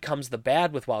the good comes the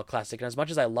bad with WoW Classic. And as much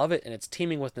as I love it and it's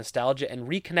teeming with nostalgia and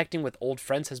reconnecting with old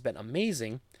friends has been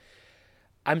amazing,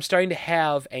 I'm starting to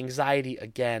have anxiety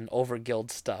again over guild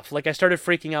stuff. Like, I started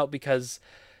freaking out because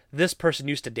this person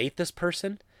used to date this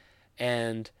person,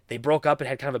 and they broke up and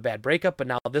had kind of a bad breakup, but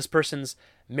now this person's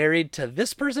married to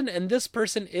this person, and this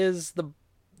person is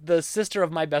the sister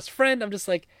of my best friend. I'm just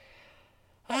like,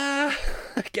 and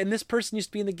this person used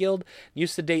to be in the guild,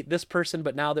 used to date this person,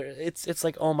 but now it's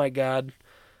like, oh my God,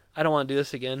 I don't want to do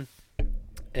this again.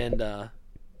 And,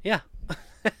 yeah.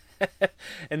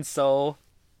 And so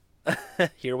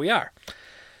here we are.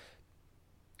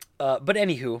 But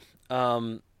anywho,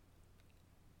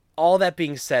 all that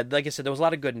being said, like I said, there was a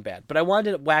lot of good and bad, but I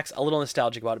wanted to wax a little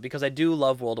nostalgic about it because I do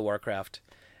love World of Warcraft,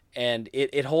 and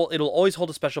it'll always hold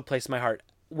a special place in my heart.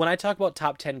 When I talk about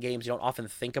top 10 games, you don't often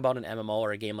think about an MMO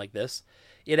or a game like this.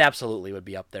 It absolutely would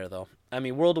be up there, though. I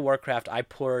mean, World of Warcraft, I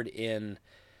poured in,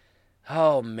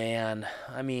 oh man,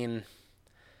 I mean,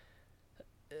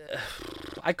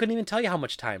 I couldn't even tell you how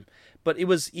much time, but it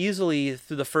was easily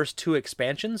through the first 2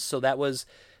 expansions. So that was,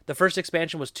 the first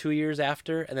expansion was 2 years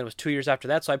after, and then it was 2 years after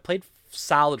that. So I played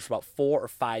solid for about 4 or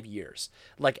 5 years,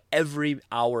 like every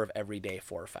hour of every day,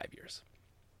 4 or 5 years.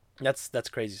 That's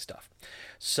crazy stuff.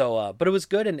 So, but it was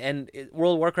good, and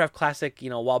World of Warcraft Classic, you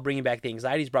know, while bringing back the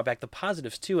anxieties, brought back the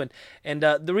positives too. And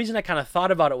the reason I kind of thought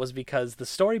about it was because the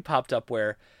story popped up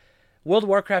where World of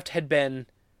Warcraft had been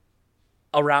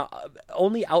around,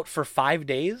 only out for 5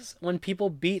 days when people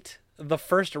beat the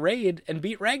first raid and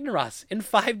beat Ragnaros in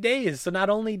 5 days. So not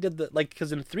only did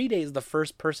because in 3 days the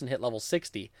first person hit level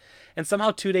 60, and somehow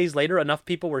 2 days later enough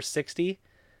people were 60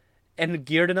 and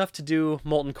geared enough to do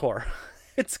Molten Core.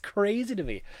 It's crazy to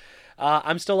me.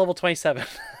 I'm still level 27,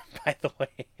 by the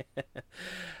way.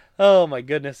 Oh my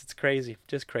goodness, it's crazy,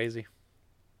 just crazy.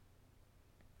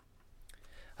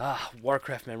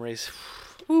 Warcraft memories.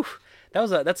 Whew.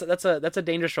 That's a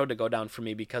dangerous road to go down for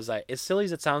me, because as silly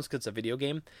as it sounds, because it's a video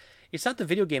game, it's not the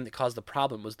video game that caused the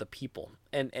problem. It was the people,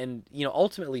 and you know,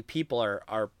 ultimately people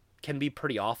can be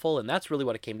pretty awful, and that's really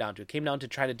what it came down to. It came down to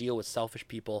trying to deal with selfish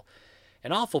people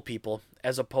and awful people,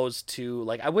 as opposed to,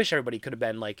 like, I wish everybody could have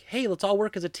been like, hey, let's all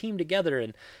work as a team together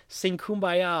and sing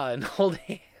Kumbaya and hold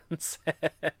hands.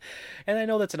 And I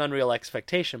know that's an unreal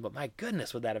expectation, but my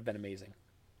goodness, would that have been amazing.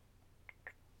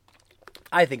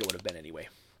 I think it would have been anyway.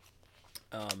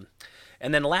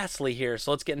 And then lastly here,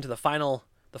 so let's get into the final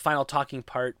talking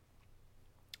part,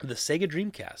 the Sega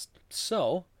Dreamcast.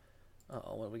 So,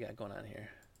 what do we got going on here?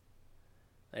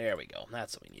 There we go.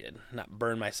 That's what we needed. Not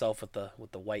burn myself with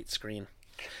the white screen.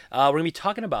 We're gonna be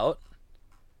talking about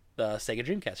the Sega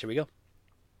Dreamcast. Here we go.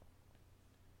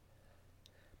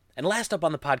 And last up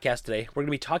on the podcast today, we're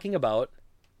gonna be talking about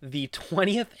the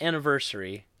 20th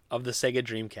anniversary of the Sega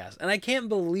Dreamcast. And I can't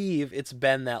believe it's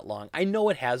been that long. I know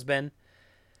it has been,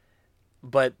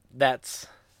 but that's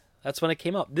when it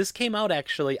came out. This came out,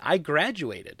 actually, I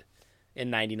graduated in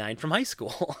 99 from high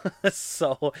school.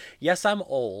 So, yes, I'm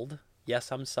old.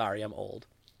 Yes, I'm sorry, I'm old.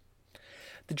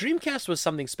 The Dreamcast was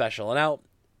something special. Now,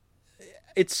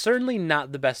 it's certainly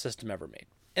not the best system ever made.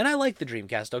 And I like the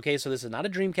Dreamcast, okay? So this is not a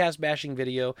Dreamcast bashing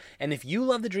video. And if you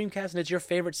love the Dreamcast and it's your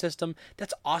favorite system,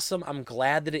 that's awesome. I'm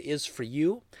glad that it is for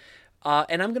you.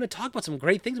 And I'm going to talk about some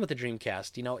great things about the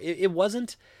Dreamcast. You know, it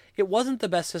wasn't the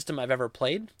best system I've ever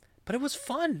played, but it was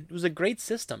fun. It was a great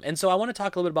system. And so I want to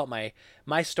talk a little bit about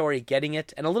my story getting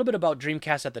it, and a little bit about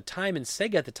Dreamcast at the time and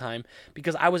Sega at the time,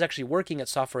 because I was actually working at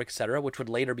Software Etc., which would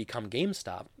later become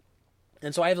GameStop.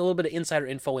 And so I have a little bit of insider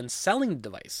info in selling the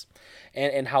device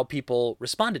and how people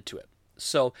responded to it.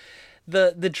 So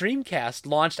the Dreamcast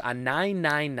launched on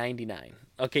 9/9/99.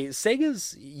 Okay,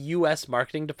 Sega's US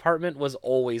marketing department was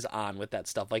always on with that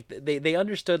stuff. Like they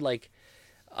understood, like,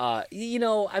 you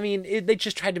know, I mean, they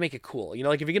just tried to make it cool. You know,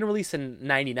 like if you're going to release in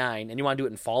 99 and you want to do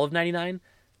it in fall of 99,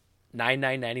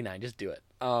 9/9/99, just do it.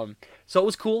 So it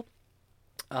was cool.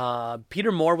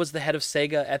 Peter Moore was the head of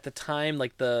Sega at the time,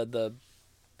 like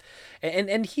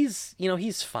and he's, you know,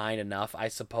 he's fine enough, I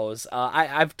suppose.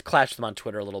 I've clashed with him on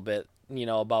Twitter a little bit, you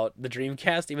know, about the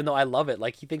Dreamcast, even though I love it.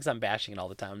 Like, he thinks I'm bashing it all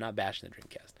the time. I'm not bashing the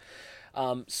Dreamcast.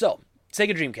 So,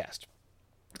 Sega Dreamcast.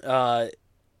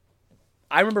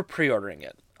 I remember pre-ordering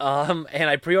it. And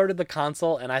I pre-ordered the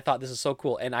console, and I thought, this is so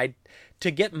cool. And to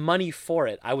get money for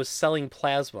it, I was selling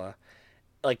plasma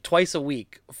like twice a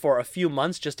week for a few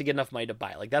months just to get enough money to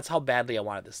buy it. Like, that's how badly I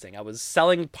wanted this thing. I was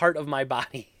selling part of my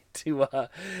body to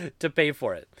pay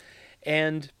for it.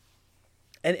 And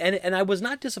I was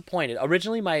not disappointed.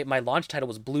 Originally, my launch title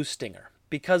was Blue Stinger,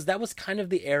 because that was kind of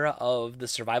the era of the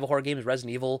survival horror games.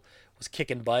 Resident Evil was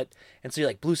kicking butt, and so you're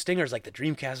like, Blue Stinger is like the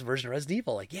Dreamcast version of Resident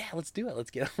Evil. Like, yeah, let's do it.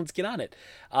 Let's get on it.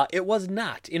 It was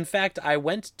not. In fact, I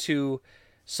went to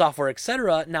Software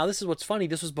Etc. Now, this is what's funny.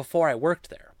 This was before I worked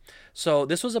there. So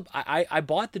this was I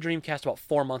bought the Dreamcast about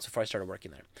 4 months before I started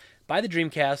working there. Buy the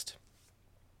Dreamcast,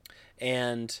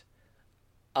 and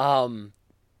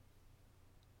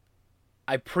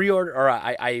I pre-ordered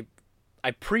the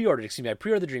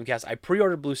Dreamcast. I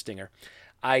pre-ordered Blue Stinger.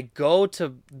 I go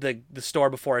to the store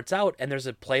before it's out, and there's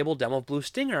a playable demo of Blue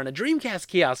Stinger on a Dreamcast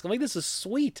kiosk. I'm like, this is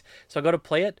sweet. So I go to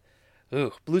play it.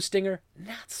 Ooh, Blue Stinger,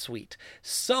 not sweet.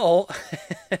 So,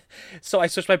 I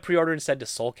switched my pre-order instead to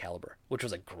Soul Calibur, which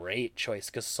was a great choice,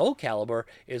 because Soul Calibur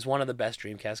is one of the best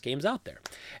Dreamcast games out there.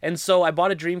 And so I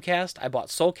bought a Dreamcast, I bought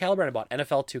Soul Calibur, and I bought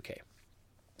NFL 2K.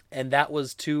 And that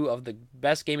was two of the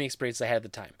best gaming experiences I had at the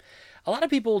time. A lot of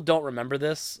people don't remember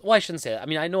this. Well, I shouldn't say that. I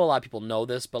mean, I know a lot of people know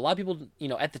this, but a lot of people, you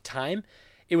know, at the time,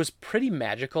 it was pretty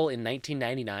magical in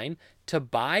 1999 to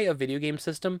buy a video game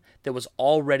system that was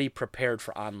already prepared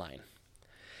for online.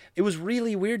 It was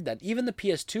really weird that even the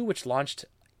PS2, which launched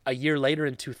a year later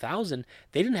in 2000,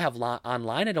 they didn't have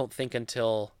online, I don't think,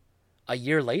 until a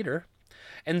year later.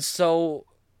 And so,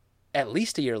 at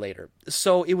least a year later.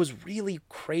 So it was really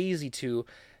crazy to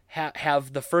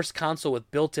have the first console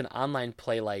with built-in online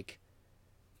play, like,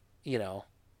 you know,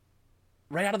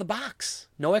 right out of the box.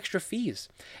 No extra fees.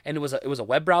 And it was a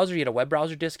web browser. You had a web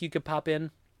browser disk you could pop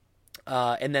in.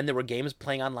 And then there were games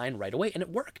playing online right away. And it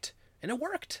worked.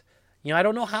 You know, I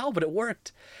don't know how, but it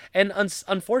worked. And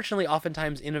unfortunately,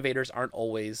 oftentimes innovators aren't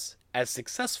always as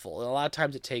successful. And a lot of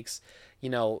times it takes, you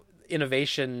know,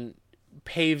 innovation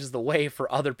paves the way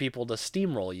for other people to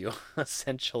steamroll you,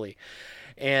 essentially.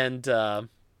 And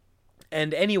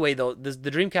anyway, though,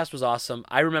 the Dreamcast was awesome.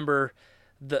 I remember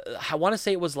I want to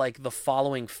say it was like the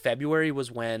following February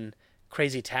was when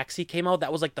Crazy Taxi came out.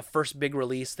 That was like the first big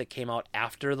release that came out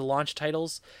after the launch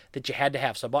titles that you had to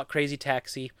have. So I bought Crazy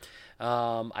Taxi.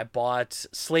 I bought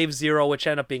Slave Zero, which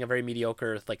ended up being a very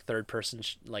mediocre, like, third-person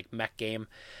like mech game.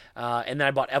 And then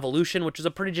I bought Evolution, which was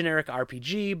a pretty generic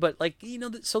RPG, but, like, you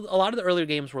know, so a lot of the earlier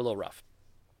games were a little rough.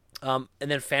 And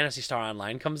then Phantasy Star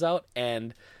Online comes out,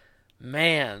 and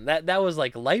man, that was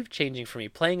like life-changing for me.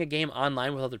 Playing a game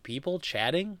online with other people,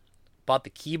 chatting. Bought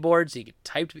the keyboard so you could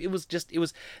type.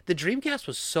 The Dreamcast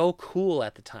was so cool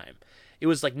at the time. It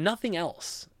was like nothing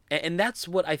else. And that's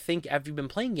what I think, after you've been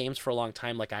playing games for a long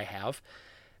time like I have,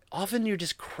 often you're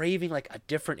just craving like a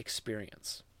different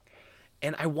experience.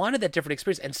 And I wanted that different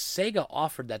experience, and Sega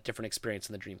offered that different experience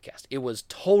in the Dreamcast. It was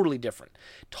totally different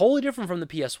from the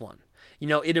PS1.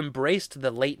 It embraced the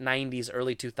late 90s,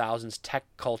 early 2000s tech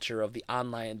culture of the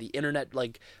online, the internet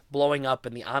like blowing up,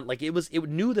 and it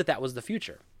knew that was the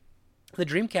future. The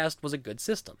Dreamcast was a good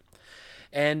system,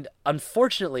 and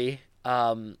unfortunately,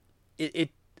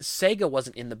 Sega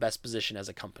wasn't in the best position as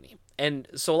a company. And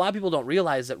so a lot of people don't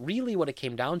realize that really what it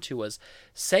came down to was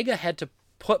Sega had to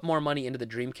put more money into the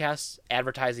Dreamcast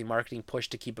advertising, marketing push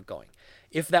to keep it going.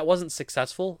 If that wasn't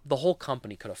successful, the whole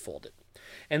company could have folded.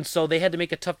 And so they had to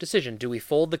make a tough decision. Do we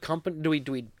fold the company?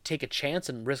 Do we take a chance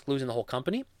and risk losing the whole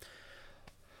company?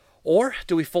 Or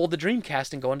do we fold the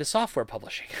Dreamcast and go into software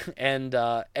publishing? And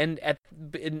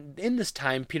in this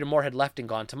time, Peter Moore had left and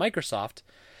gone to Microsoft.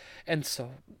 And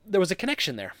so there was a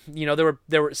connection there.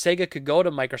 Sega could go to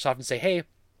Microsoft and say, hey,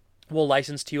 we'll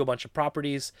license to you a bunch of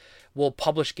properties. We'll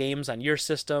publish games on your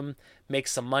system, make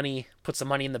some money, put some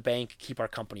money in the bank, keep our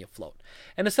company afloat.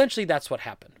 And essentially that's what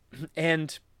happened.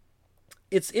 And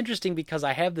it's interesting because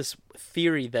I have this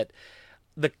theory that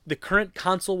the current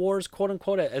console wars, quote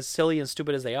unquote, as silly and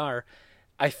stupid as they are,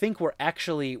 I think we're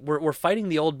fighting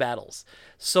the old battles.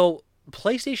 So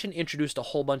PlayStation introduced a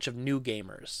whole bunch of new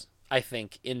gamers, I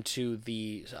think, into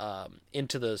the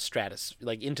stratus,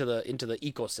 like into the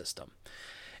ecosystem.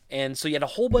 And so you had a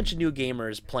whole bunch of new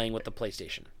gamers playing with the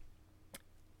PlayStation.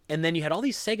 And then you had all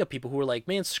these Sega people who were like,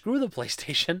 man, screw the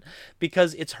PlayStation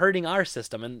because it's hurting our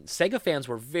system. And Sega fans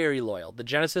were very loyal. The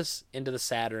Genesis into the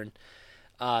Saturn,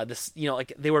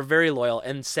 they were very loyal,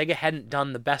 and Sega hadn't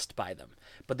done the best by them.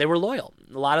 But they were loyal.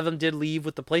 A lot of them did leave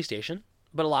with the PlayStation,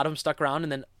 but a lot of them stuck around.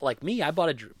 And then, like me, I bought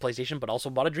a PlayStation, but also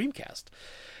bought a Dreamcast.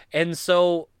 And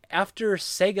so after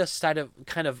Sega started to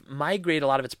kind of migrate a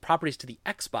lot of its properties to the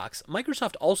Xbox,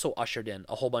 Microsoft also ushered in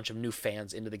a whole bunch of new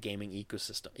fans into the gaming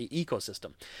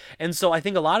ecosystem. And so I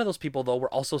think a lot of those people, though,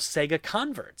 were also Sega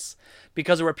converts,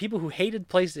 because there were people who hated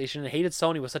PlayStation and hated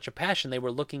Sony with such a passion, they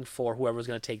were looking for whoever was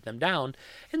going to take them down.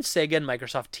 And Sega and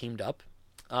Microsoft teamed up,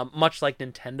 much like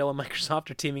Nintendo and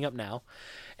Microsoft are teaming up now.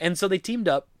 And so they teamed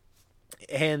up.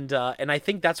 And I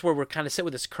think that's where we're kind of sit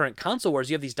with this current console wars.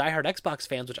 You have these diehard Xbox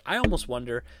fans, which I almost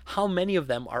wonder how many of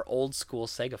them are old school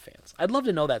Sega fans. I'd love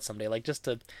to know that someday, like just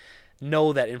to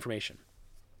know that information.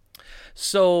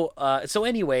 So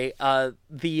anyway, the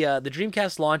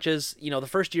Dreamcast launches. The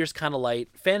first year's kind of light.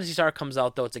 Phantasy Star comes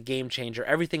out, though. It's a game changer.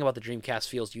 Everything about the Dreamcast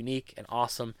feels unique and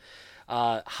awesome.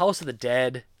 House of the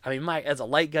Dead. I mean, as a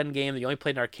light gun game that you only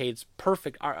played in arcades,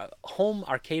 perfect home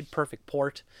arcade, perfect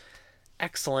port.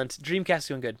 Excellent. Dreamcast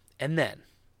doing good. And then,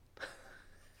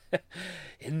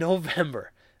 in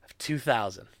November of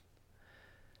 2000,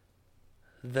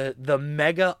 the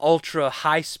mega ultra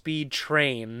high speed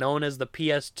train known as the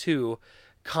PS2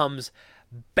 comes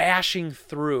bashing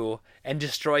through and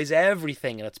destroys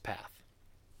everything in its path.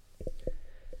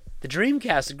 The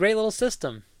Dreamcast, a great little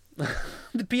system.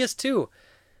 The PS2.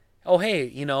 Oh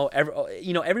hey,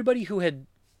 everybody who had,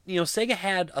 Sega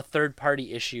had a third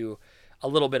party issue a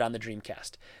little bit on the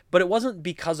Dreamcast. But it wasn't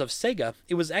because of Sega.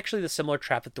 It was actually the similar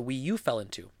trap that the Wii U fell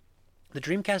into. The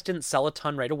Dreamcast didn't sell a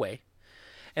ton right away.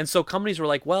 And so companies were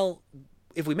like, well,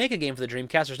 if we make a game for the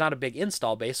Dreamcast, there's not a big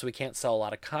install base, so we can't sell a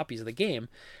lot of copies of the game.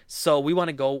 So we're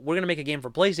going to make a game for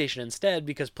PlayStation instead,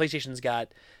 because PlayStation's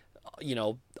got,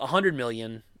 100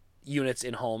 million units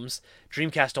in homes.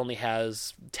 Dreamcast only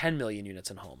has 10 million units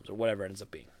in homes, or whatever it ends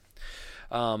up being.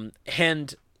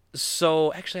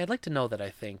 So, actually, I'd like to know that, I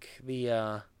think.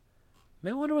 I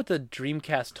wonder what the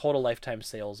Dreamcast total lifetime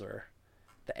sales are.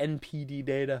 The NPD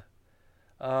data.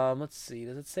 Let's see.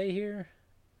 Does it say here?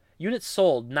 Units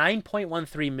sold,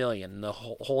 9.13 million in the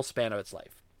whole span of its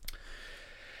life.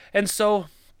 And so,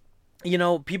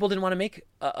 people didn't want to make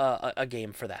a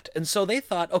game for that. And so they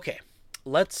thought, okay,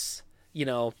 let's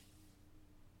go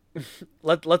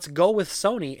with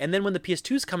Sony. And then when the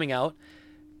PS2's coming out,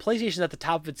 PlayStation's at the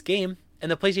top of its game. And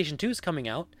the PlayStation 2 is coming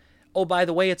out. Oh, by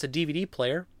the way, it's a DVD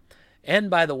player. And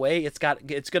by the way, it's going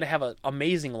to have an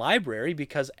amazing library,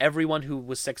 because everyone who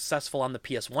was successful on the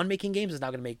PS1 making games is now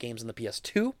going to make games on the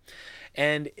PS2.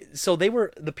 And so the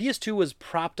PS2 was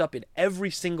propped up in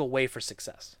every single way for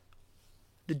success.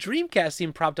 The Dreamcast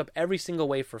seemed propped up every single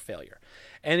way for failure.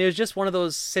 And it was just one of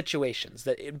those situations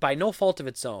that, by no fault of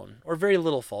its own, or very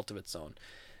little fault of its own,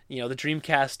 the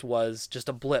Dreamcast was just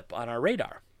a blip on our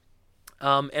radar.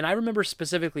 And I remember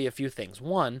specifically a few things.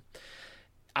 One,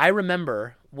 I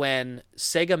remember when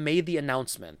Sega made the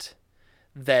announcement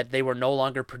that they were no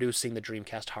longer producing the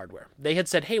Dreamcast hardware. They had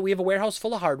said, hey, we have a warehouse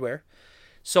full of hardware.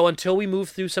 So until we move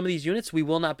through some of these units, we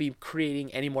will not be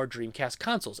creating any more Dreamcast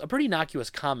consoles. A pretty innocuous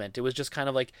comment. It was just kind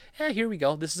of like, here we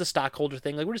go. This is a stockholder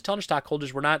thing. Like, we're just telling our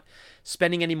stockholders we're not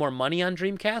spending any more money on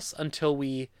Dreamcasts until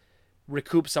we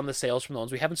recoup some of the sales from the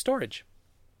ones we have in storage.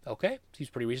 Okay,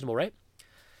 seems pretty reasonable, right?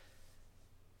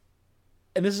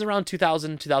 And this is around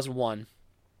 2000, 2001.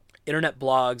 Internet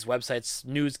blogs, websites,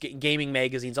 news, gaming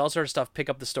magazines, all sorts of stuff pick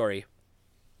up the story.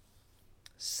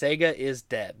 Sega is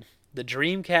dead. The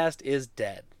Dreamcast is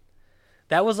dead.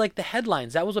 That was like the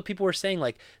headlines. That was what people were saying,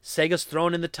 like, Sega's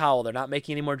thrown in the towel. They're not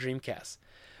making any more Dreamcasts.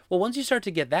 Well, once you start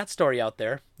to get that story out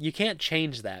there, you can't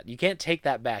change that. You can't take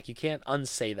that back. You can't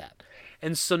unsay that.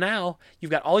 And so now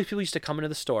you've got all these people who used to come into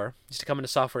the store, used to come into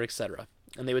software, etc.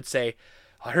 And they would say,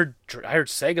 I heard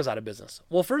Sega's out of business.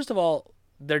 Well, first of all,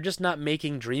 they're just not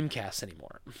making Dreamcasts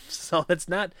anymore. So it's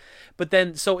not, but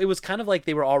then, so it was kind of like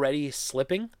they were already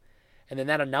slipping. And then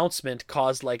that announcement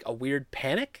caused like a weird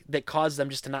panic that caused them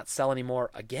just to not sell anymore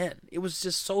again. It was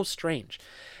just so strange.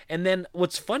 And then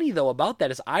what's funny though about that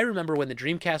is I remember when the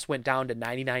Dreamcast went down to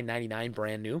 $99.99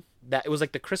 brand new, that it was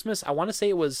like the Christmas, I want to say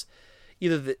it was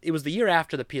it was the year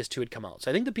after the PS2 had come out. So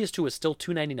I think the PS2 was still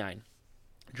 $299.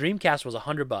 Dreamcast was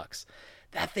 $100.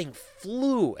 That thing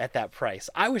flew at that price.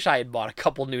 I wish I had bought a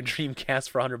couple new Dreamcasts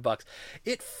for $100.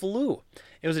 It flew.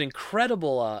 It was an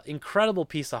incredible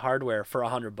piece of hardware for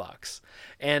 $100.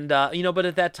 And but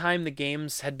at that time the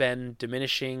games had been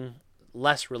diminishing,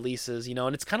 less releases,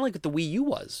 and it's kind of like what the Wii U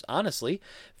was, honestly,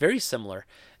 very similar,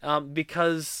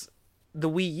 because the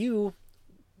Wii U,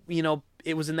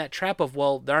 it was in that trap of,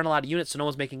 well, there aren't a lot of units, so no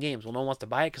one's making games. Well, no one wants to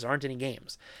buy it because there aren't any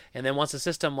games. And then once the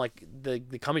system, like the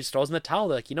company just throws in the towel,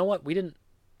 they're like, you know what, we're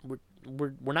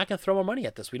not going to throw more money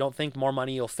at this. We don't think more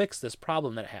money will fix this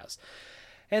problem that it has.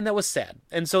 And that was sad.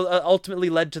 And so ultimately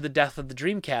led to the death of the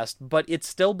Dreamcast, but it's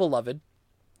still beloved.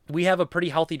 We have a pretty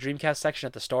healthy Dreamcast section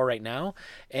at the store right now,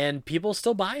 and people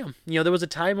still buy them. There was a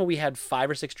time where we had 5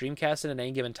 or 6 Dreamcasts in at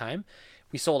any given time.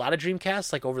 We sold out of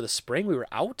Dreamcasts like over the spring. We were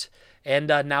out, and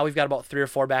now we've got about 3 or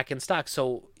 4 back in stock.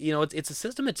 So, it's a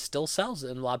system that still sells,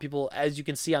 and a lot of people, as you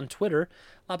can see on Twitter,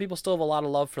 a lot of people still have a lot of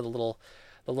love for the little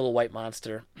white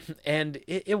monster. And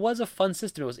it was a fun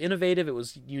system. It was innovative. It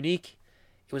was unique.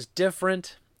 It was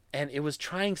different, and it was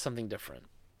trying something different.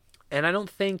 And I don't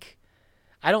think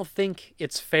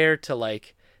it's fair to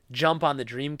like jump on the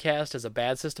Dreamcast as a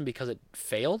bad system because it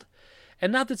failed.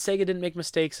 And not that Sega didn't make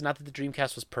mistakes, and not that the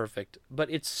Dreamcast was perfect, but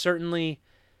it certainly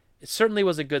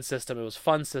was a good system. It was a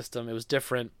fun system. It was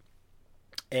different,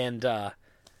 and I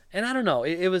don't know.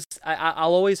 It was.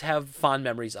 I'll always have fond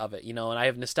memories of it, and I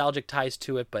have nostalgic ties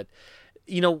to it. But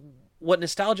what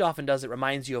nostalgia often does, it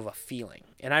reminds you of a feeling,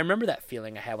 and I remember that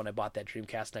feeling I had when I bought that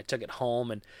Dreamcast and I took it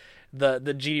home, and the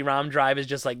GD-ROM drive is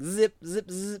just like zip, zip,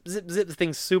 zip, zip, zip. The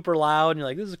thing's super loud, and you're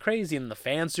like, this is crazy, and the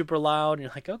fan's super loud, and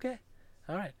you're like, okay,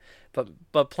 all right.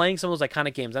 But playing some of those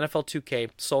iconic games, NFL 2K,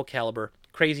 Soul Calibur,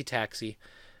 Crazy Taxi,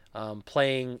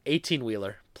 playing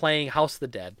 18-Wheeler, playing House of the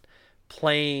Dead,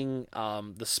 playing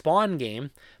the Spawn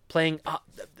game, playing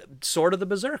Sword of the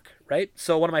Berserk, right?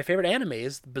 So one of my favorite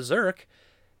animes, Berserk,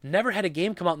 never had a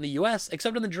game come out in the US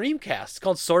except on the Dreamcast. It's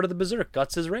called Sword of the Berserk,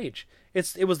 Guts' Rage.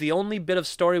 It was the only bit of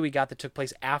story we got that took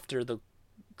place after the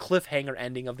cliffhanger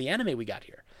ending of the anime we got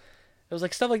here. It was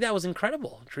like stuff like that was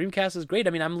incredible. Dreamcast is great. I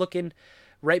mean, I'm looking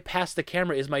right past the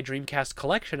camera is my Dreamcast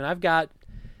collection, and I've got,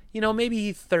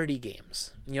 maybe 30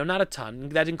 games. Not a ton.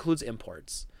 That includes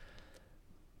imports.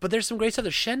 But there's some great stuff.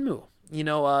 There's Shenmue.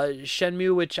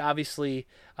 Shenmue, which obviously,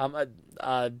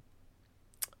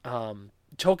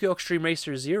 Tokyo Extreme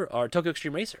Racer Zero or Tokyo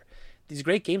Extreme Racer. These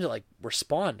great games that were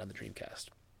spawned on the Dreamcast.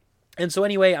 And so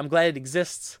anyway, I'm glad it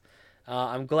exists.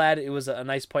 I'm glad it was a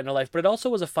nice point in our life, but it also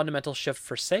was a fundamental shift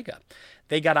for Sega.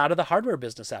 They got out of the hardware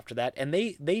business after that, and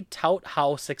they tout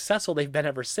how successful they've been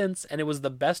ever since, and it was the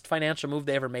best financial move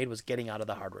they ever made was getting out of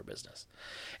the hardware business.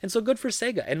 And so good for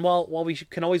Sega. And while we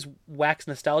can always wax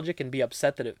nostalgic and be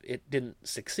upset that it didn't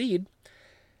succeed,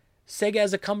 Sega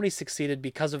as a company succeeded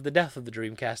because of the death of the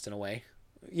Dreamcast in a way,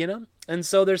 And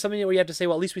so there's something where you have to say,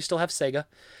 well, at least we still have Sega.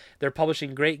 They're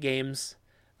publishing great games.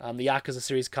 The Yakuza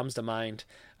series comes to mind.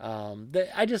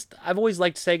 I've always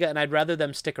liked Sega, and I'd rather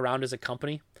them stick around as a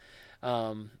company.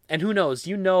 And who knows?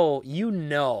 You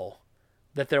know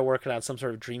that they're working on some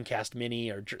sort of Dreamcast Mini,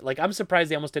 or I'm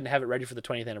surprised they almost didn't have it ready for the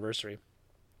 20th anniversary.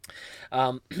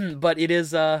 But it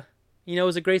is, it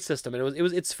was a great system.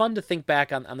 It's fun to think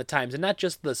back on the times, and not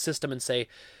just the system and say,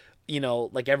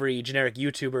 like every generic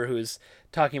YouTuber who's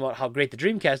talking about how great the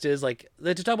Dreamcast is,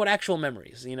 to talk about actual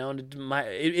memories, and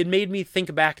it made me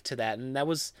think back to that. And that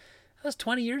was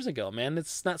 20 years ago, man.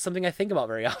 It's not something I think about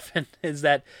very often, is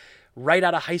that right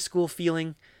out of high school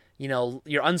feeling,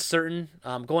 you're uncertain,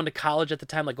 going to college at the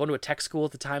time, like going to a tech school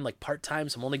at the time, like part-time,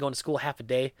 so I'm only going to school half a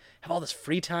day, have all this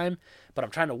free time, but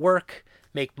I'm trying to work,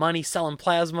 make money, selling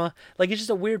plasma. Like, it's just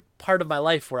a weird part of my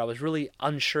life where I was really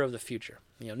unsure of the future.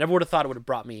 Never would have thought it would have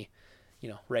brought me,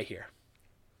 right here.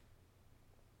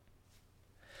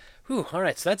 Whew, all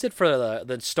right, so that's it for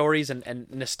the stories and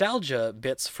nostalgia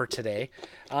bits for today.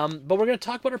 But we're going to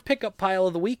talk about our pickup pile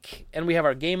of the week, and we have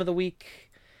our game of the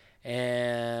week,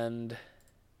 and...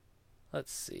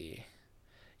 let's see.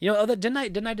 Didn't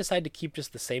I decide to keep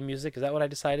just the same music? Is that what I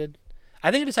decided?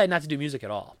 I think I decided not to do music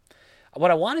at all.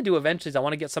 What I want to do eventually is I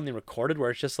want to get something recorded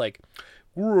where it's just like,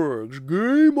 Greg's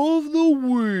Game of the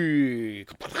Week.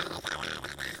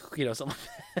 Something.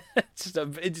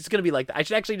 It's going to be like that. I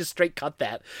should actually just straight cut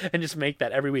that and just make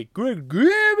that every week. Greg's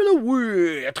Game of the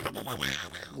Week.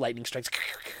 Lightning strikes,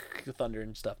 thunder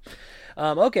and stuff.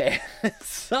 Okay,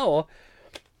 so...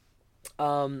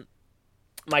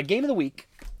 my game of the week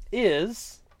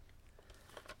is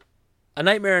A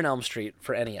Nightmare on Elm Street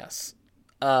for NES.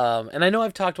 And I know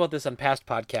I've talked about this on past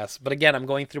podcasts, but again, I'm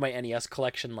going through my NES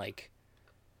collection,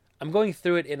 I'm going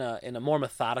through it in a more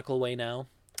methodical way now,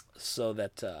 so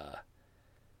that,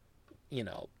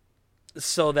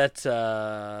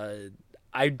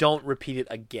 I don't repeat it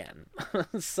again.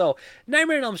 So,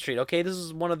 Nightmare on Elm Street, okay, this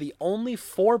is one of the only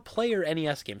 4-player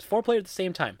NES games. 4-player at the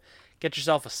same time. Get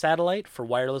yourself a satellite for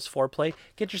wireless 4-play.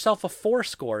 Get yourself a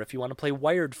 4-score if you want to play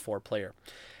wired 4-player.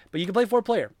 But you can play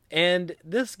 4-player. And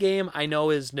this game, I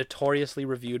know, is notoriously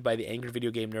reviewed by the Angry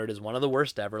Video Game Nerd as one of the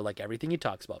worst ever, like everything he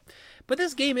talks about. But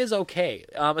this game is okay,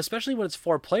 especially when it's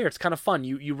 4-player. It's kind of fun.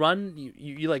 You run,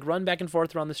 you like run back and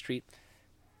forth around the street.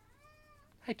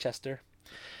 Hi, Chester.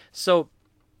 So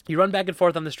you run back and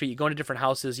forth on the street. You go into different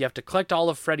houses. You have to collect all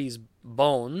of Freddy's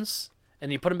bones,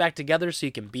 and you put them back together so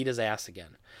you can beat his ass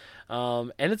again.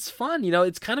 And it's fun,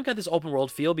 it's kind of got this open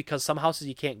world feel because some houses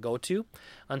you can't go to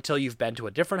until you've been to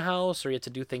a different house or you have to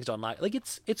do things to unlock. Like,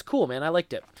 it's cool, man. I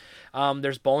liked it.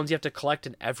 There's bones you have to collect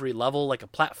in every level, like a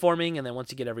platforming, and then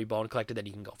once you get every bone collected, then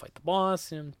you can go fight the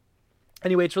boss. And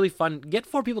anyway, it's really fun. Get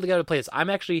 4 people together to play this. I'm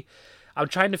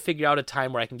trying to figure out a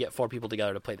time where I can get 4 people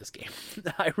together to play this game.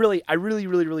 I really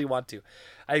want to.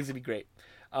 I think it's gonna be great.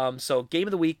 So game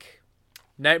of the week,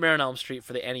 Nightmare on Elm Street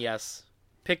for the NES.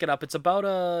 Pick it up. It's about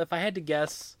if I had to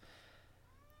guess,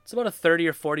 it's about a $30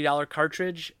 or $40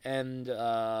 cartridge, and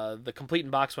the complete in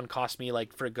box one cost me,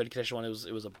 like, for a good condition one, it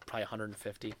was probably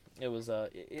 $150.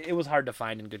 It was hard to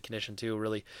find in good condition too.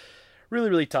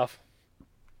 Really tough.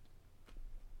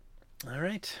 All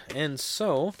right, and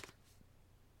so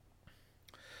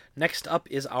next up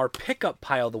is our pickup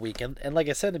pile of the weekend, and like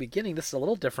I said in the beginning, this is a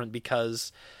little different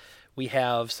because we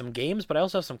have some games, but I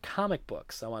also have some comic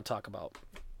books I want to talk about.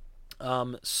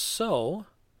 I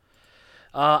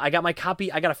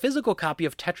got a physical copy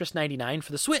of Tetris 99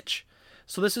 for the Switch.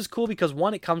 So this is cool because,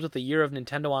 one, it comes with a year of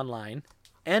Nintendo Online,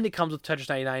 and it comes with Tetris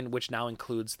 99, which now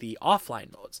includes the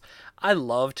offline modes. I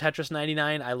love Tetris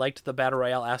 99. I liked the Battle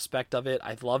Royale aspect of it.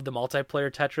 I loved the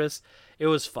multiplayer Tetris. It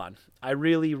was fun. I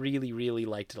really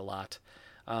liked it a lot.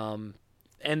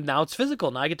 And now it's physical.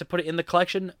 Now I get to put it in the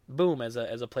collection, boom, as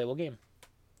a playable game.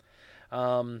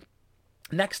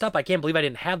 Next up, I can't believe I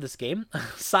didn't have this game.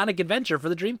 Sonic Adventure for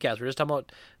the Dreamcast. We're just talking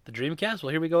about the Dreamcast.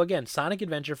 Well, here we go again. Sonic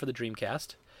Adventure for the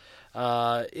Dreamcast.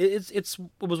 It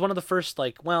was one of the first,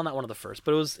 not one of the first,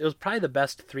 but it was probably the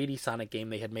best 3D Sonic game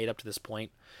they had made up to this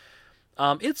point.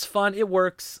 It's fun. It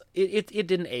works. It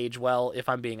didn't age well, if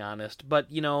I'm being honest. But,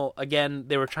 again,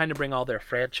 they were trying to bring all their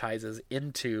franchises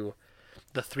into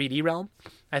the 3D realm.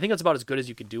 I think that's about as good as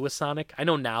you could do with Sonic. I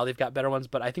know now they've got better ones,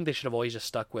 but I think they should have always just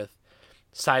stuck with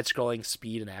side-scrolling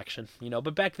speed and action,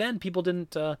 but back then people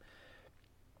didn't,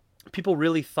 people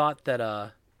really thought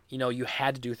that, you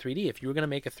had to do 3D. If you were going to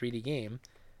make a 3D game,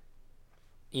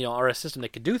 or a system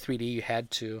that could do 3D, you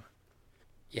had to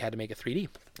make a 3D.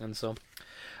 And so,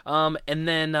 and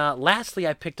then, lastly,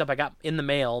 I got in the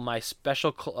mail my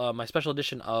special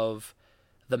edition of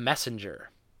The Messenger.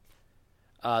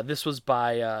 This was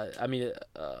by,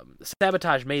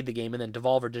 Sabotage made the game, and then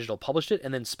Devolver Digital published it,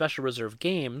 and then Special Reserve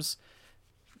Games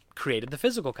created the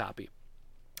physical copy.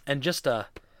 And just an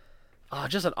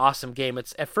awesome game.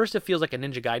 At first it feels like a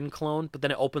Ninja Gaiden clone, but then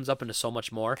it opens up into so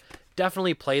much more.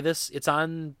 Definitely play this. Is it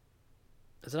on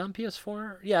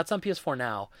PS4? Yeah, it's on PS4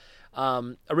 now.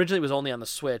 Originally it was only on the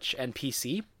Switch and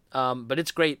PC, but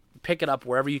it's great. Pick it up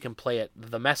wherever you can play it.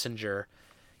 The Messenger,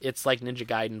 it's like Ninja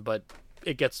Gaiden, but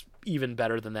it gets even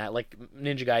better than that. Like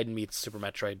Ninja Gaiden meets Super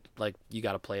Metroid. Like, you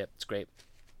gotta play it. It's great.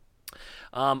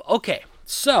 Okay,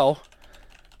 so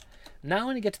now I'm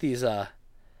going to get to these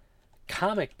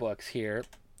comic books here.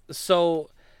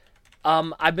 So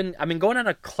I've been going on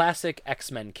a classic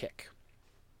X-Men kick.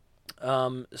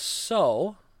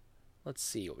 So let's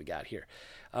see what we got here.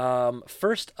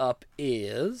 First up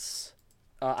is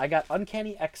I got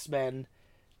Uncanny X-Men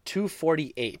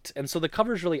 248, and so the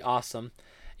cover is really awesome.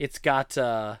 It's got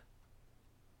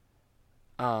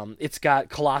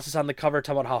Colossus on the cover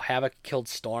talking about how Havoc killed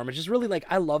Storm. It's just really like,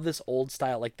 I love this old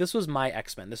style. Like, this was my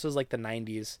X-Men. This was like the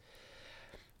 90s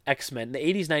X-Men. The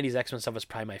 80s, 90s X-Men stuff was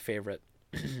probably my favorite.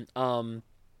 And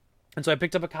so I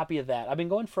picked up a copy of that. I've been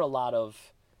going for a lot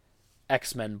of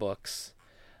X-Men books.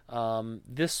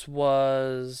 This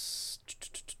was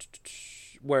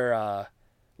where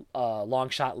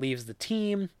Longshot leaves the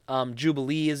team.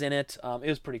 Jubilee is in it. It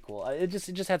was pretty cool. It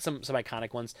just had some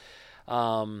iconic ones.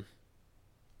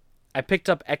 I picked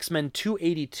up X-Men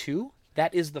 282.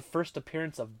 That is the first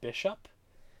appearance of Bishop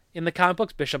in the comic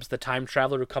books. Bishop's the time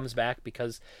traveler who comes back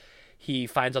because he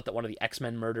finds out that one of the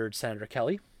X-Men murdered Senator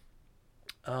Kelly.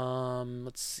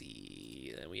 Let's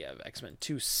see. Then we have X-Men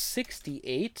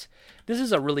 268. This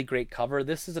is a really great cover.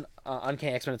 This is an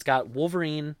Uncanny X-Men. It's got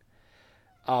Wolverine,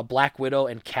 Black Widow,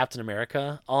 and Captain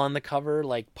America all on the cover,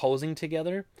 like posing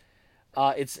together.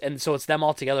 It's them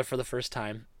all together for the first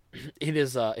time. It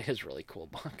is really cool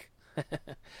book.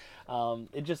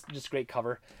 It just great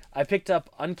cover. I picked up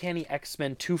Uncanny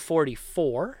X-Men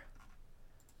 244.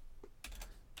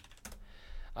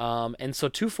 And so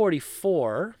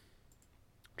 244, I'm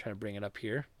trying to bring it up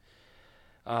here.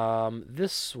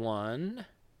 This one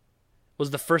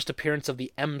was the first appearance of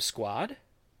the M Squad.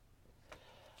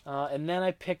 And then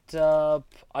I picked up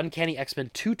Uncanny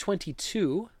X-Men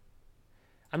 222.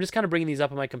 I'm just kind of bringing these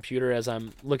up on my computer as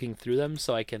I'm looking through them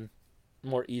so I can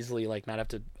more easily like not have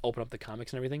to open up the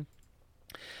comics and everything.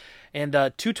 And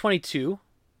 222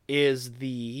 is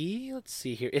let's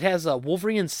see here. It has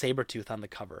Wolverine and Sabretooth on the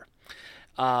cover.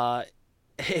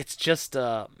 It's just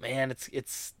man,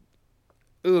 it's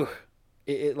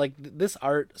like this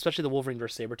art, especially the Wolverine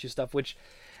versus Sabretooth stuff, which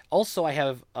also I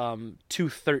have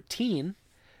 213,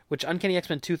 which Uncanny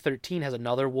X-Men 213 has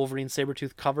another Wolverine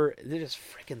Sabretooth cover. It is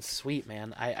freaking sweet,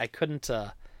 man. I couldn't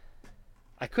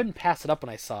pass it up when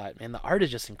I saw it, man. The art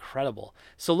is just incredible.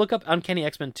 So look up Uncanny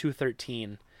X-Men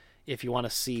 213 if you want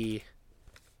to see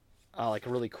like a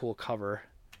really cool cover.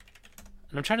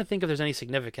 And I'm trying to think if there's any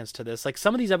significance to this. Like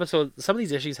some of these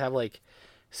issues have like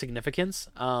significance.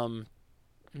 No,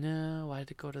 why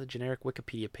did it go to the generic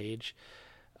Wikipedia page?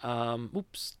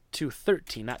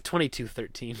 213, not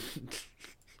 2213.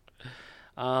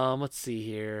 Let's see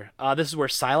here. This is where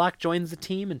Psylocke joins the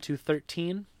team in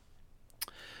 213.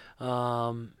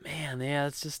 Man, yeah,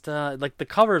 it's just like the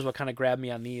cover is what kind of grabbed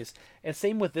me on these. And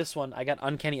same with this one. I got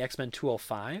Uncanny X-Men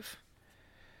 205,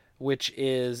 which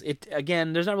is it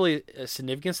again. There's not really a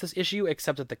significance to this issue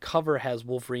except that the cover has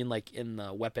Wolverine like in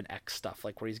the Weapon X stuff,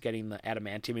 like where he's getting the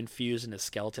adamantium infused in his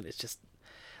skeleton. It's just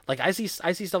like I see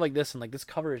stuff like this, and like this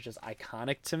cover is just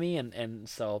iconic to me, and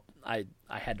so I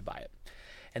had to buy it.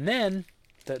 And then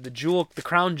the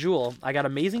crown jewel, I got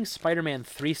Amazing Spider-Man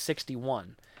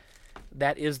 361.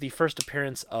 That is the first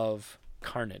appearance of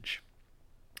Carnage.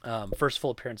 First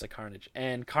full appearance of Carnage.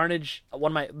 And Carnage,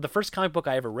 the first comic book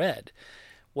I ever read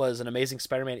was an Amazing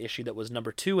Spider-Man issue that was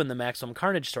number 2 in the Maximum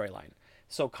Carnage storyline.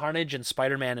 So Carnage and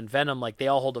Spider-Man and Venom, like they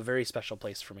all hold a very special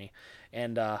place for me.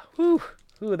 And that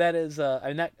is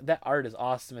I mean that art is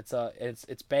awesome.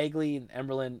 It's Bagley and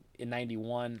Emberlin in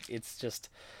 91. It's just,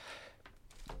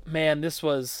 man, this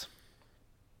was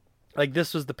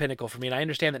the pinnacle for me. And I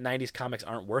understand that 90s comics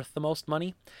aren't worth the most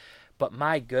money, but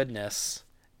my goodness,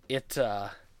 it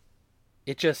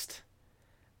just,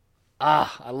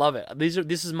 I love it.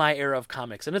 This is my era of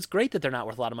comics, and it's great that they're not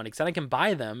worth a lot of money because then I can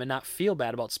buy them and not feel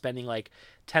bad about spending like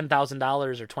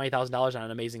 $10,000 or $20,000 on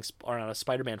an Amazing or on a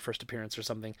Spider-Man first appearance or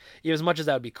something. Even as much as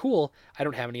that would be cool, I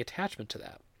don't have any attachment to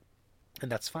that,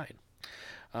 and that's fine.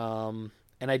 And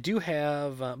I do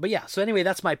have, but yeah. So anyway,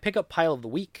 that's my pickup pile of the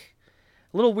week.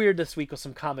 A little weird this week with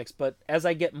some comics, but as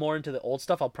I get more into the old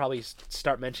stuff, I'll probably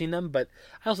start mentioning them. But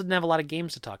I also didn't have a lot of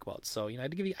games to talk about, so I had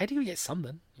to give you guys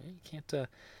something. You can't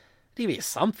give you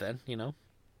something,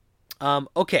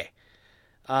 Okay.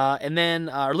 And then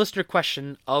our listener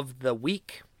question of the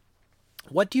week: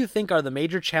 what do you think are the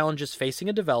major challenges facing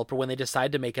a developer when they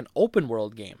decide to make an open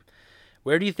world game?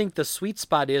 Where do you think the sweet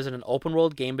spot is in an open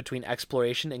world game between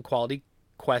exploration and quality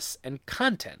quests and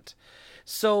content?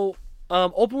 So.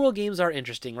 Open world games are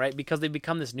interesting, right? Because they've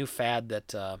become this new fad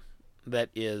that's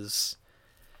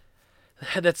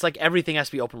like everything has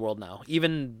to be open world now.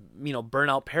 Even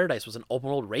Burnout Paradise was an open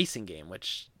world racing game,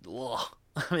 which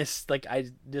it's like I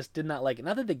just did not like it.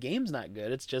 Not that the game's not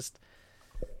good, it's just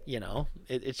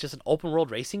It's just an open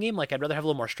world racing game. Like, I'd rather have a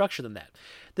little more structure than that.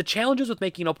 The challenges with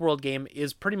making an open world game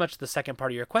is pretty much the second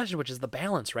part of your question, which is the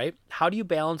balance, right? How do you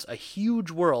balance a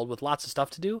huge world with lots of stuff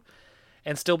to do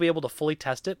and still be able to fully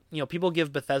test it? People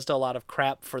give Bethesda a lot of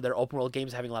crap for their open world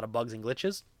games having a lot of bugs and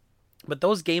glitches, but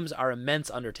those games are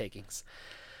immense undertakings.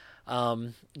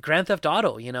 Grand Theft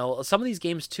Auto, some of these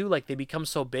games too, like, they become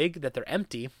so big that they're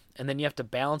empty, and then you have to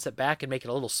balance it back and make it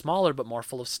a little smaller but more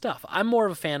full of stuff. I'm more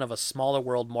of a fan of a smaller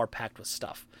world, more packed with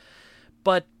stuff.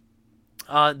 But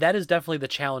that is definitely the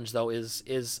challenge, though,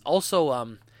 is also a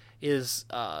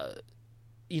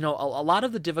lot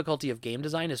of the difficulty of game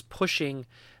design is pushing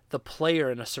the player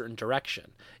in a certain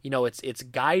direction. It's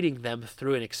guiding them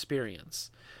through an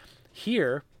experience.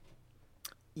 Here,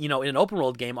 in an open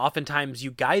world game, oftentimes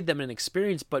you guide them in an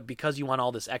experience, but because you want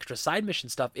all this extra side mission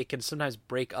stuff, it can sometimes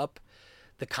break up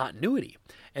the continuity.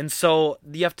 And so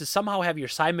you have to somehow have your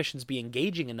side missions be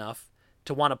engaging enough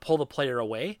to want to pull the player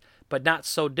away, but not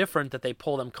so different that they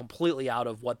pull them completely out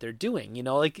of what they're doing.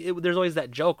 There's always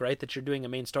that joke, right, that you're doing a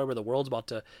main story where the world's about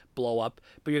to blow up,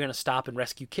 but you're going to stop and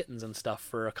rescue kittens and stuff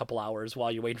for a couple hours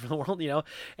while you're waiting for the world,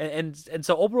 and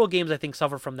so open world games, I think,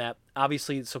 suffer from that.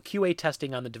 Obviously, so QA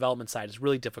testing on the development side is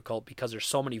really difficult because there's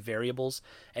so many variables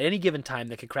at any given time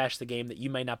that could crash the game that you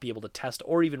might not be able to test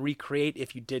or even recreate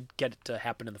if you did get it to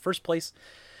happen in the first place.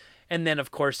 And then,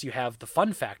 of course, you have the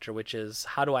fun factor, which is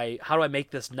how do I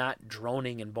make this not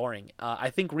droning and boring? I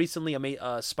think recently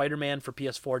Spider-Man for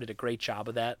PS4 did a great job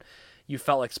of that. You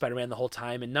felt like Spider-Man the whole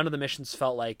time, and none of the missions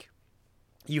felt like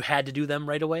you had to do them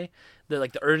right away. The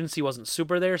urgency wasn't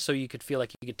super there, so you could feel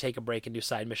like you could take a break and do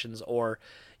side missions, or,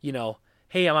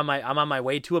 hey, I'm on my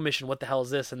way to a mission. What the hell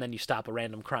is this? And then you stop a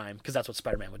random crime, because that's what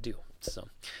Spider-Man would do. So,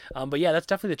 but yeah, that's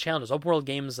definitely the challenge. Open world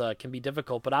games can be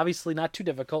difficult, but obviously not too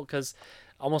difficult because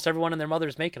almost everyone and their mother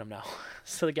is making them now.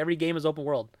 So like every game is open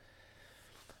world.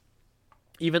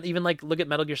 Even like look at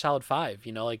Metal Gear Solid 5.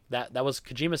 That was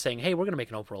Kojima saying, "Hey, we're gonna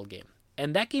make an open world game,"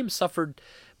 and that game suffered.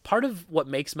 Part of what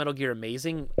makes Metal Gear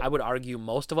amazing, I would argue,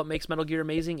 most of what makes Metal Gear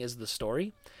amazing is the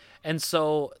story, and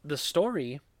so the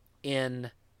story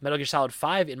in Metal Gear Solid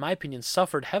 5, in my opinion,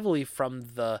 suffered heavily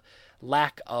from the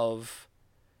lack of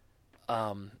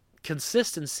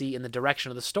consistency in the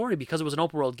direction of the story. Because it was an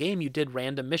open world game, you did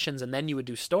random missions and then you would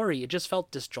do story. It just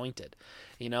felt disjointed.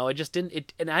 It just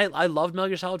didn't. And I loved Metal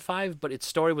Gear Solid 5, but its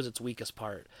story was its weakest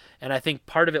part. And I think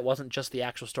part of it wasn't just the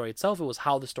actual story itself; it was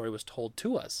how the story was told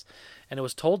to us, and it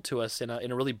was told to us in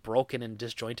a really broken and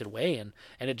disjointed way. And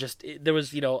there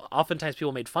was oftentimes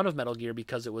people made fun of Metal Gear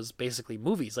because it was basically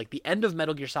movies. Like the end of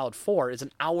Metal Gear Solid 4 is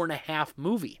an hour-and-a-half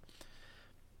movie.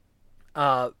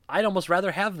 I'd almost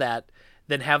rather have that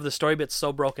than have the story bits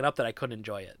so broken up that I couldn't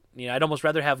enjoy it. I'd almost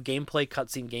rather have gameplay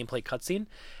cutscene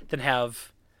than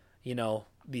have,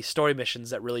 these story missions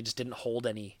that really just didn't hold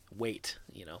any weight,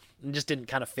 and just didn't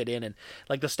kind of fit in. And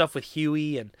like the stuff with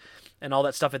Huey and all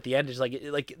that stuff at the end is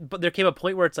like, but there came a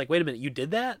point where it's like, wait a minute, you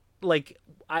did that? Like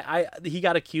he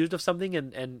got accused of something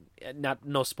and not,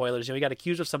 no spoilers, he got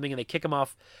accused of something and they kick him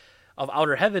off of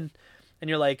Outer Heaven. And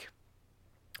you're like,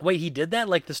 wait, he did that?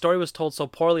 Like, the story was told so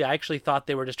poorly, I actually thought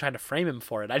they were just trying to frame him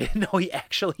for it. I didn't know he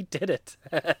actually did it.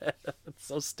 It's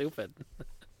so stupid.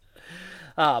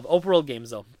 Open world games,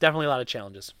 though. Definitely a lot of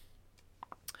challenges.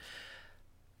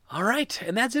 All right,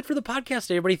 and that's it for the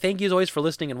podcast, everybody. Thank you, as always, for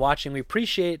listening and watching. We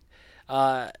appreciate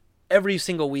every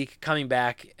single week coming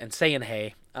back and saying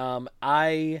hey.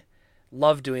 I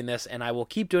love doing this, and I will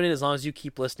keep doing it as long as you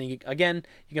keep listening. Again,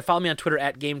 you can follow me on Twitter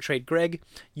at GameTradeGreg.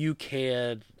 You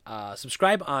can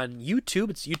subscribe on YouTube.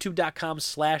 It's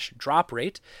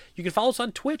youtube.com/droprate. You can follow us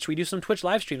on Twitch. We do some Twitch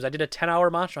live streams. I did a 10-hour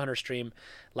Monster Hunter stream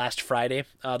last Friday.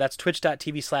 That's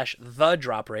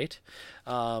twitch.tv/thedroprate.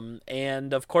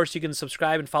 And of course, you can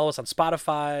subscribe and follow us on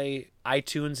Spotify.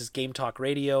 iTunes is Game Talk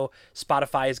Radio.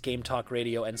 Spotify is Game Talk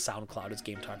Radio. And SoundCloud is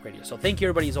Game Talk Radio. So thank you,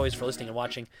 everybody, as always, for listening and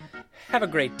watching. Have a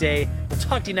great day. We'll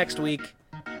talk to you next week.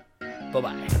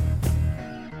 Bye-bye.